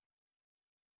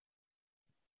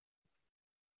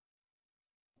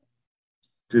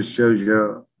 Just shows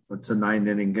you it's a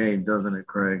 9-inning game, doesn't it,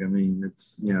 Craig? I mean,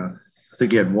 it's I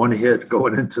think he had one hit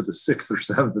going into the 6th or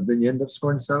 7th, and then you end up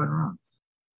scoring 7 runs.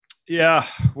 Yeah,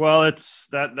 well, that's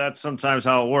sometimes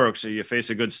how it works. So you face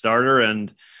a good starter,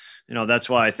 and that's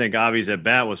why I think Avi's at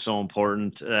bat was so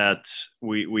important. That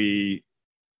you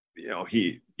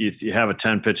have a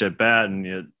 10-pitch at bat,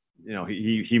 and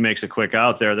he makes a quick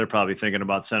out there. They're probably thinking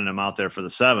about sending him out there for the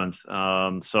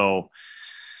 7th. So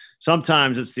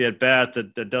sometimes it's the at bat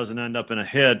that doesn't end up in a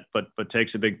hit, but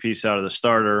takes a big piece out of the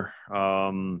starter.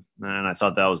 And I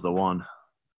thought that was the one.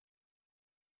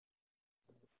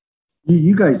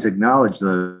 You guys acknowledge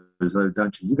those,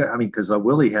 don't you? Because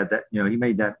Willie had that. He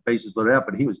made that bases loaded out,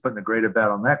 but he was putting a great at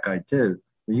bat on that guy too.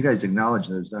 You guys acknowledge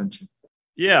those, don't you?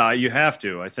 Yeah, you have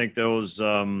to. I think those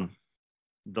matter,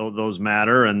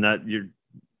 and that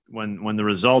when the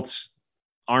results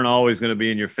aren't always going to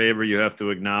be in your favor, you have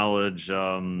to acknowledge,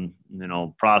 good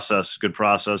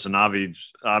process. And Avi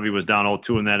was down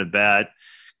 0-2 in that at bat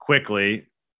quickly.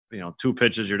 2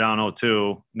 pitches, you're down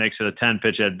 0-2, makes it a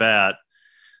 10-pitch at bat.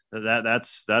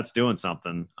 That's doing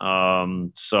something.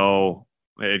 So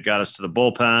it got us to the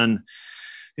bullpen.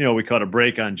 We caught a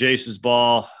break on Jace's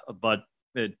ball,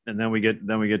 and then we get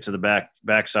to the back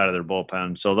side of their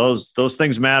bullpen. So those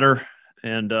things matter,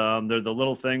 and they're the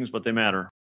little things, but they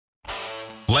matter.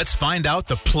 Let's find out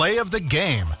the play of the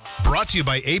game. Brought to you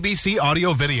by ABC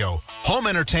Audio Video. Home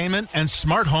entertainment and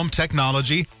smart home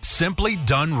technology simply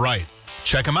done right.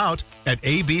 Check them out at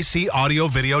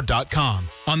abcaudiovideo.com.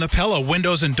 On the Pella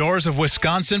Windows and Doors of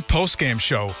Wisconsin postgame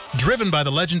show, driven by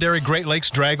the legendary Great Lakes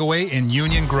Dragaway in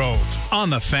Union Grove. On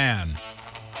the Fan.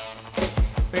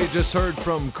 Hey, just heard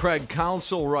from Craig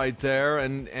Counsell right there,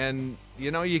 and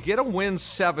you get a win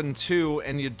 7-2,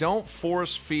 and you don't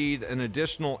force feed an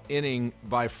additional inning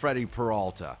by Freddie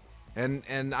Peralta.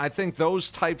 And I think those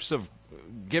types of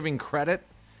giving credit,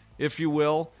 if you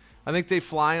will, I think they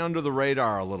fly under the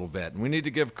radar a little bit. And we need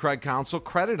to give Craig Counsell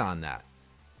credit on that.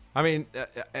 I mean,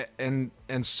 and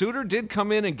Suter did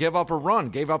come in and give up a run,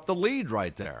 gave up the lead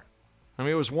right there. I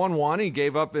mean, it was 1-1. He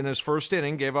gave up in his first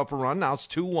inning, gave up a run. Now it's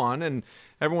 2-1, and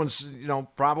everyone's,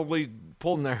 probably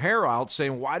pulling their hair out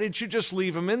saying, why did you just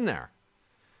leave him in there?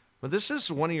 But this is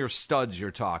one of your studs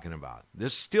you're talking about.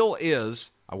 This still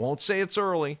is, I won't say it's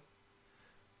early,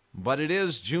 but it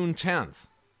is June 10th.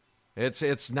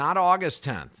 It's not August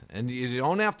 10th, and you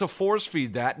don't have to force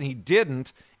feed that, and he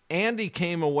didn't, and he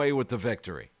came away with the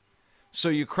victory. So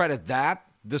you credit that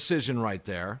decision right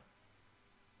there.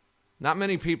 Not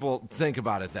many people think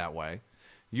about it that way.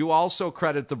 You also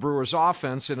credit the Brewers'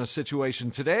 offense in a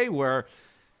situation today where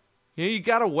you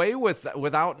got away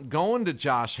without going to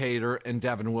Josh Hader and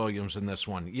Devin Williams in this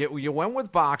one. You went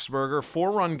with Boxberger,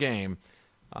 4-run game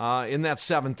in that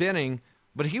 7th inning,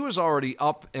 but he was already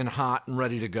up and hot and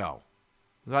ready to go.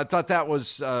 So I thought that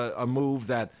was a move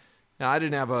that I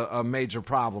didn't have a major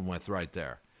problem with right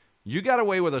there. You got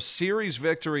away with a series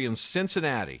victory in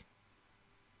Cincinnati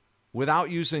without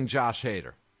using Josh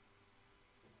Hader.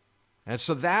 And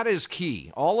so that is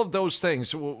key. All of those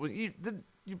things, you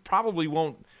probably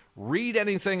won't read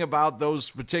anything about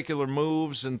those particular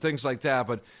moves and things like that,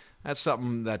 but that's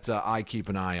something that I keep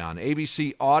an eye on.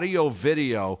 ABC Audio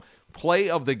Video, play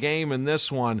of the game in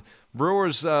this one.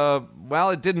 Brewers,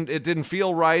 it didn't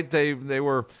feel right. They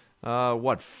were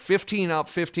 15 up,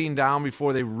 15 down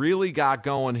before they really got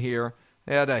going here.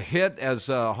 They had a hit, as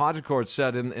Hodgecourt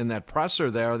said in that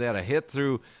presser there. They had a hit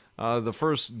through the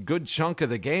first good chunk of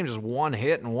the game, just one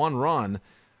hit and one run.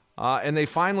 And they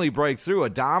finally break through.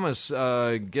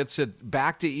 Adames gets it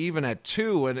back to even at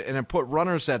 2, and it put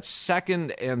runners at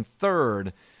 2nd and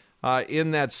 3rd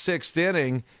in that 6th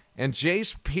inning. And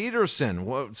Jace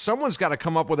Peterson, someone's got to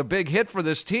come up with a big hit for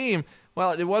this team.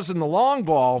 Well, it wasn't the long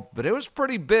ball, but it was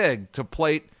pretty big to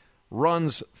plate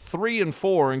runs 3 and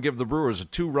 4 and give the Brewers a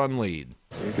 2-run lead.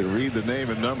 You can read the name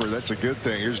and number. That's a good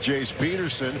thing. Here's Jace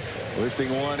Peterson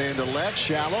lifting one into left,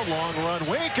 shallow, long run.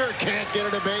 Winker can't get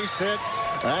it a base hit.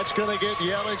 That's going to get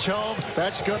Yelich home.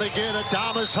 That's going to get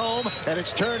Adames home. And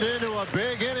it's turned into a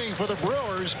big inning for the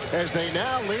Brewers as they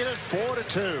now lead it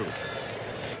 4-2.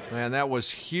 Man, that was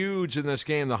huge in this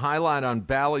game. The highlight on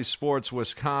Bally Sports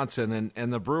Wisconsin,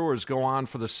 and the Brewers go on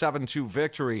for the 7-2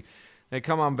 victory. They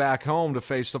come on back home to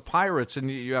face the Pirates,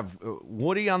 and you have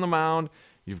Woody on the mound.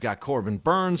 You've got Corbin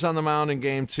Burns on the mound in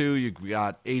Game 2. You've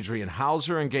got Adrian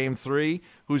Hauser in Game 3,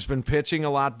 who's been pitching a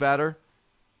lot better.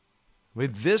 I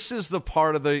mean, this is the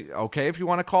part of the, okay, if you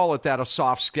want to call it that, a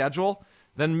soft schedule,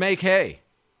 then make hay.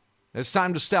 It's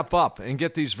time to step up and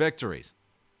get these victories.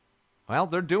 Well,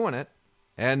 they're doing it.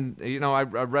 And, I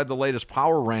read the latest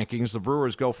power rankings. The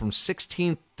Brewers go from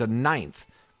 16th to 9th,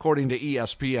 according to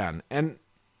ESPN. And,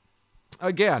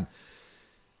 again,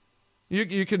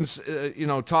 You can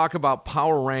talk about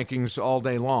power rankings all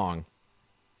day long,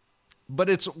 but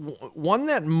it's one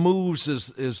that moves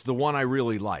is the one I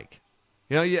really like.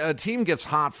 A team gets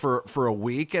hot for a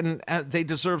week, and they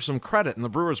deserve some credit, and the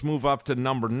Brewers move up to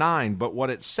number 9. But what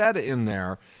it said in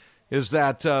there is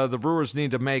that the Brewers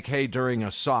need to make hay during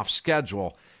a soft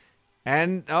schedule.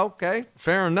 And, okay,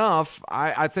 fair enough.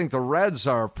 I think the Reds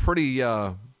are a pretty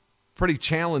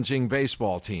challenging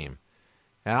baseball team.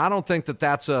 And I don't think that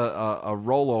that's a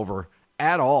rollover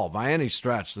at all by any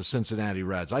stretch, the Cincinnati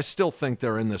Reds. I still think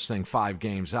they're in this thing 5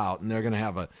 games out, and they're going to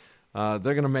have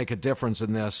they're going to make a difference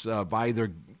in this by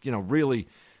either, really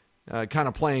kind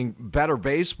of playing better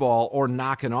baseball or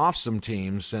knocking off some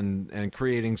teams and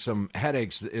creating some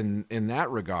headaches in that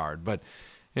regard. But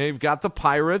you've got the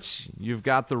Pirates, you've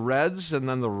got the Reds, and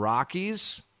then the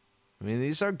Rockies. I mean,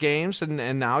 these are games,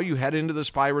 and now you head into this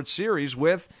Pirates series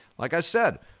with, like I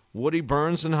said, Woody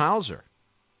Burns and Hauser.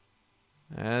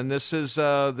 And this is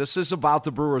about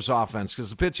the Brewers offense, because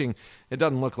the pitching, it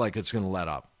doesn't look like it's going to let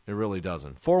up. It really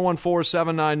doesn't.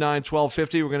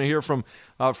 414-799-1250. We're going to hear from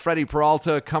Freddie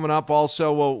Peralta coming up.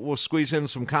 Also, we'll squeeze in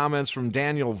some comments from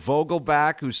Daniel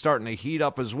Vogelback, who's starting to heat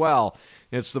up as well.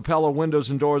 It's the Pella Windows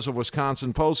and Doors of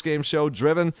Wisconsin postgame show,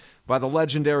 driven by the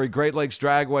legendary Great Lakes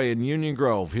Dragway in Union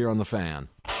Grove here on The Fan.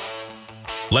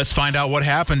 Let's find out what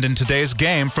happened in today's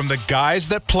game from the guys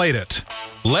that played it.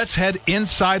 Let's head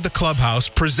inside the clubhouse,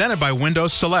 presented by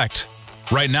Windows Select.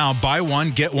 Right now, buy one,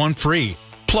 get one free.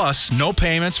 Plus, no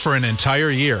payments for an entire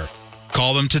year.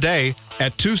 Call them today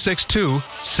at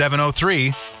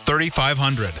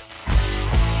 262-703-3500.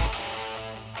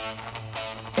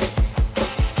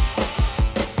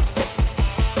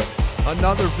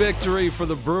 Another victory for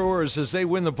the Brewers as they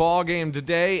win the ball game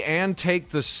today and take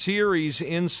the series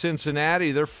in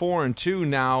Cincinnati. They're 4-2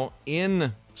 now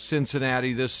in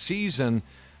Cincinnati this season.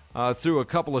 Through a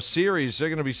couple of series. They're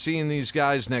going to be seeing these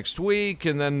guys next week,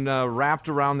 and then wrapped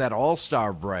around that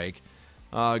All-Star break.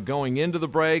 Going into the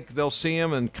break, they'll see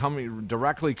them, and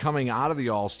directly coming out of the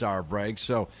All-Star break.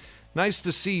 So nice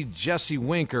to see Jesse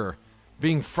Winker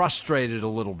being frustrated a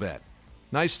little bit.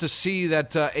 Nice to see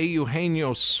that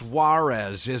Eugenio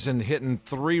Suarez isn't hitting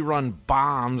 3-run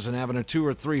bombs and having a 2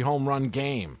 or 3 home run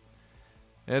game.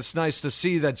 It's nice to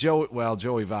see that Joey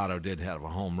Votto did have a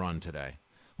home run today.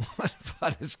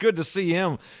 But it's good to see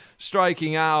him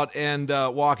striking out and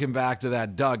walking back to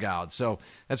that dugout. So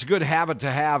that's a good habit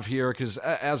to have here because,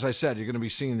 as I said, you're going to be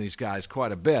seeing these guys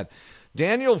quite a bit.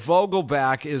 Daniel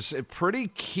Vogelback is a pretty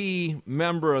key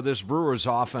member of this Brewers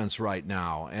offense right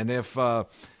now. And if you're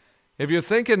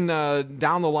thinking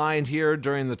down the line here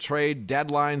during the trade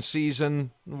deadline season,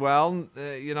 well,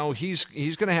 he's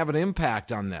going to have an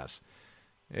impact on this.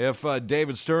 If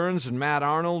David Stearns and Matt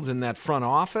Arnold in that front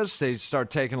office, they start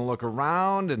taking a look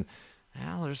around and,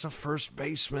 there's a first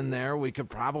baseman there we could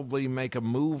probably make a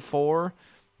move for.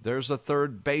 There's a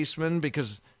third baseman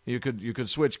because you could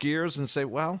switch gears and say,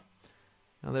 well,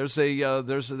 there's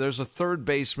a third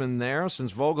baseman there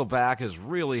since Vogelback is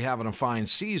really having a fine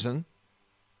season.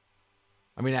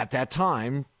 I mean, at that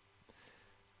time,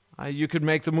 you could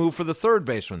make the move for the third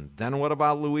baseman. Then what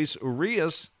about Luis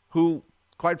Urias, who,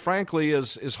 quite frankly,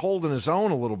 is holding his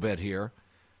own a little bit here?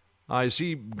 Is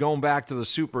he going back to the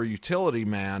super utility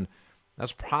man?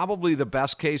 That's probably the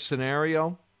best case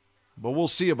scenario, but we'll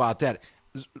see about that.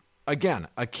 Again,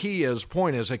 a key is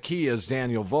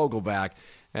Daniel Vogelback,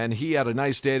 and he had a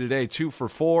nice day today, 2 for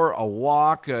 4, a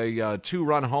walk, a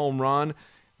 2-run home run,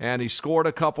 and he scored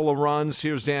a couple of runs.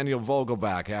 Here's Daniel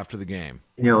Vogelback after the game.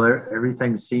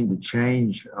 Everything seemed to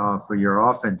change for your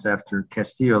offense after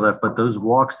Castillo left, but those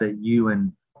walks that you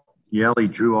and Yelly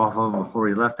drew off of him before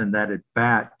he left and that at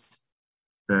bat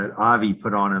that Avi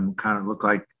put on him kind of looked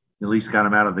like at least got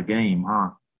him out of the game,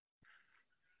 huh?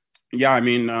 Yeah, I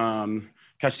mean,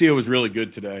 Castillo was really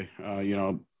good today.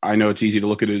 I know it's easy to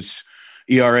look at his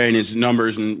ERA and his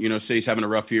numbers and, say he's having a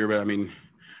rough year, but I mean,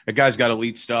 that guy's got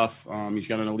elite stuff. He's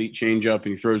got an elite changeup,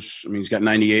 and he's got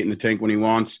 98 in the tank when he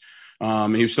wants.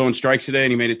 He was throwing strikes today,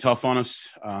 and he made it tough on us,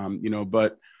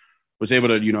 but was able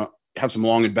to, have some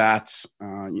long at-bats.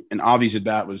 And Avi's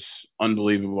at-bat was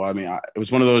unbelievable. I mean, it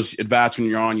was one of those at-bats when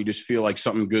you're on, you just feel like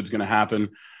something good's going to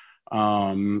happen.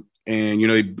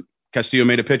 Castillo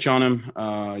made a pitch on him,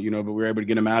 but we were able to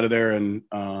get him out of there. And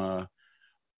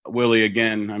Willie,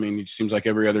 again, I mean, it seems like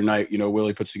every other night,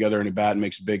 Willie puts together an at-bat and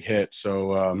makes a big hit.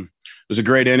 So it was a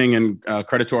great inning, and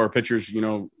credit to our pitchers.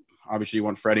 Obviously you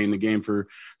want Freddie in the game for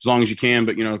as long as you can,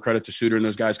 but, credit to Suter and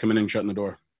those guys coming in and shutting the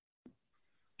door.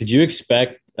 Did you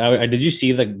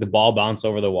see the ball bounce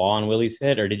over the wall on Willie's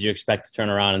hit, or did you expect to turn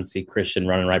around and see Christian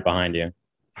running right behind you?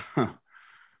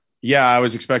 Yeah, I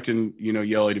was expecting,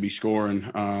 Yelly to be scoring.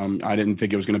 I didn't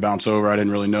think it was going to bounce over. I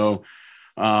didn't really know,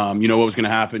 what was going to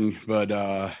happen. But,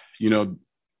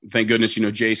 thank goodness,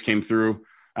 Jace came through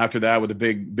after that with a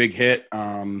big hit,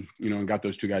 and got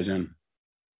those two guys in.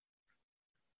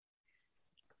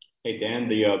 Hey, Dan,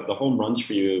 the home runs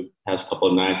for you past couple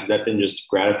of nights, has that been just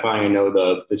gratifying? I know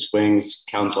the swings,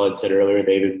 Counsell had said earlier,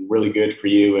 they've been really good for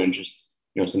you, and just,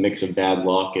 some mix of bad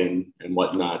luck and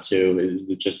whatnot too. Has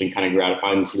it just been kind of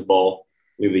gratifying to see the ball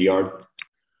leave the yard?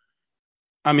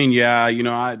 I mean, yeah,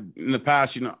 in the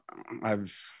past,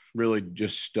 I've really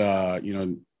just,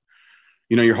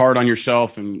 you're hard on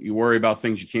yourself and you worry about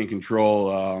things you can't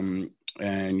control. I'm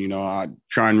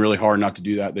trying really hard not to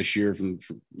do that this year for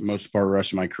most part of the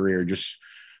rest of my career. Just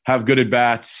have good at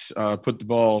bats, put the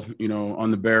ball,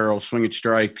 on the barrel, swing at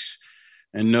strikes,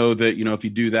 and know that, if you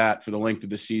do that for the length of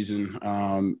the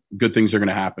season, good things are going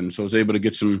to happen. So I was able to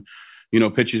get some,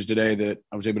 pitches today that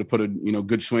I was able to put a,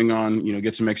 good swing on,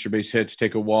 get some extra base hits,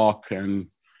 take a walk, and,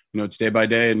 it's day by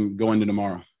day and go into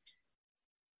tomorrow.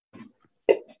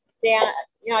 Dan,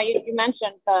 you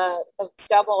mentioned the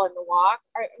double and the walk.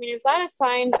 Is that a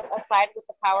sign, aside with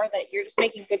the power, that you're just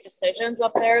making good decisions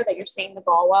up there, that you're seeing the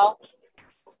ball well?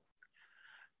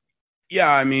 Yeah,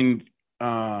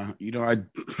 I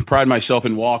pride myself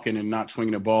in walking and not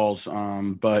swinging at balls.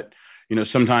 But,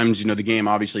 sometimes, the game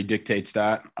obviously dictates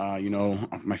that.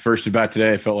 My first at bat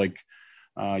today, I felt like,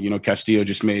 Castillo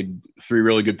just made 3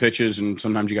 really good pitches, and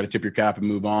sometimes you got to tip your cap and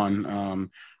move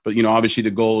on. But, obviously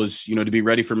the goal is, to be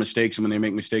ready for mistakes. And when they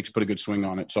make mistakes, put a good swing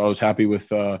on it. So I was happy with,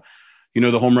 the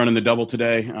home run and the double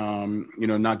today,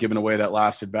 not giving away that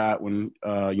last at bat when,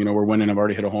 we're winning. I've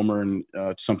already hit a homer, and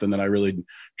it's something that I really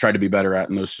try to be better at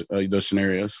in those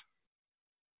scenarios.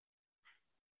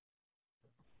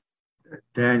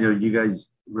 Daniel, you guys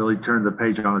really turned the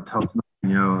page on a tough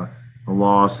night, a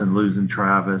loss and losing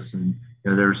Travis. And,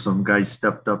 there's some guys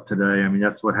stepped up today.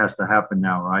 That's what has to happen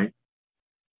now, right?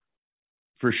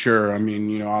 For sure.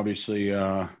 Obviously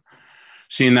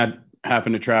seeing that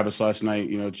happen to Travis last night,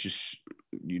 it's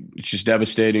just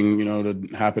devastating,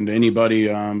 to happen to anybody.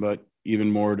 But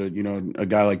even more to, a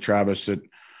guy like Travis that,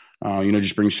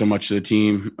 just brings so much to the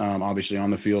team, obviously on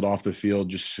the field, off the field,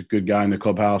 just a good guy in the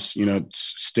clubhouse. It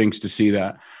stinks to see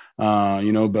that,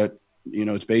 but,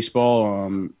 it's baseball,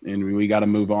 and we got to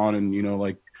move on. And,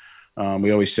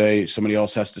 we always say somebody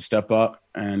else has to step up,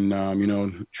 and,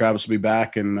 Travis will be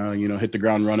back and, hit the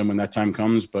ground running when that time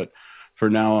comes. But for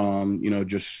now,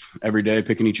 just every day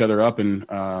picking each other up, and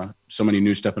somebody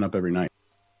new stepping up every night.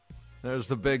 There's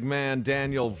the big man,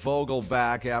 Daniel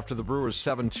Vogelbach, after the Brewers'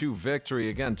 7-2 victory.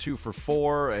 Again, 2 for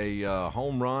 4, a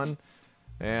home run,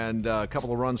 and a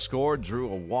couple of runs scored.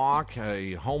 Drew a walk,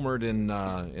 a homered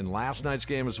in last night's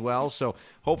game as well. So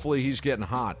hopefully he's getting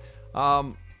hot.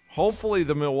 Hopefully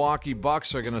the Milwaukee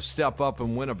Bucks are going to step up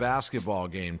and win a basketball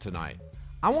game tonight.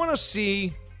 I want to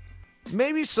see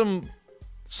maybe some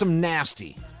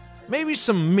nasty, maybe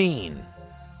some mean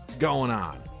going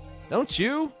on. Don't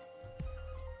you?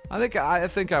 I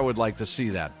think I would like to see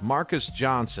that. Marcus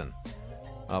Johnson,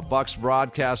 Bucks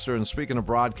broadcaster, and speaking of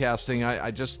broadcasting, I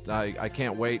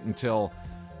can't wait until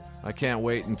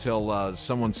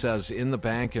someone says in the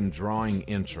bank and drawing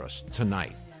interest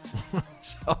tonight.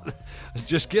 So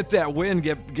just get that win,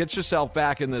 get yourself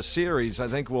back in this series. I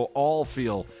think we'll all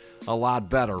feel a lot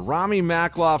better. Rami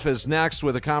Makloff is next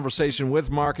with a conversation with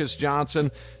Marcus Johnson.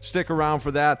 Stick around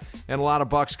for that, and a lot of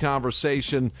Bucks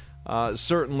conversation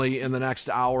certainly in the next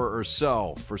hour or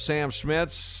so. For Sam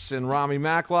Schmitz and Rami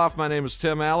Makloff, my name is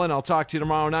Tim Allen. I'll talk to you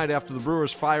tomorrow night after the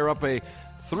Brewers fire up a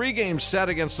 3-game set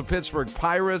against the Pittsburgh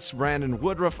Pirates. Brandon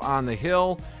Woodruff on the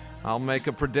hill. I'll make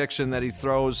a prediction that he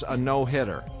throws a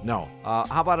no-hitter. No.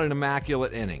 How about an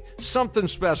immaculate inning? Something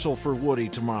special for Woody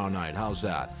tomorrow night. How's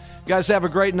that? You guys have a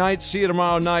great night. See you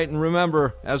tomorrow night. And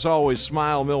remember, as always,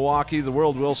 smile, Milwaukee. The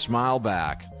world will smile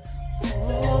back.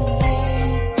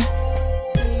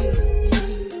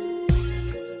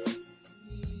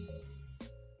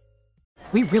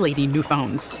 We really need new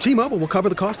phones. T-Mobile will cover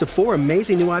the cost of 4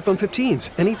 amazing new iPhone 15s,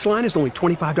 and each line is only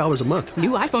 $25 a month.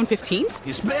 New iPhone 15s?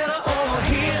 It's better over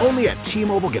here. Only at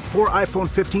T-Mobile, get 4 iPhone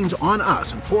 15s on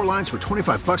us and 4 lines for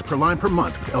 $25 per line per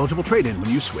month with eligible trade-in when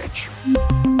you switch.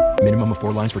 Minimum of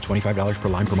 4 lines for $25 per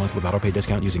line per month with autopay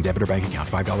discount using debit or bank account.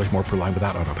 $5 more per line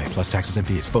without autopay, plus taxes and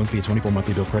fees. Phone fee at 24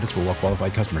 monthly bill credits for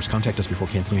well-qualified customers. Contact us before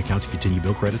canceling account to continue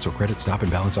bill credits or credit stop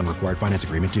and balance on required finance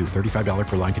agreement due. $35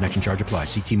 per line connection charge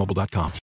applies. See T-Mobile.com.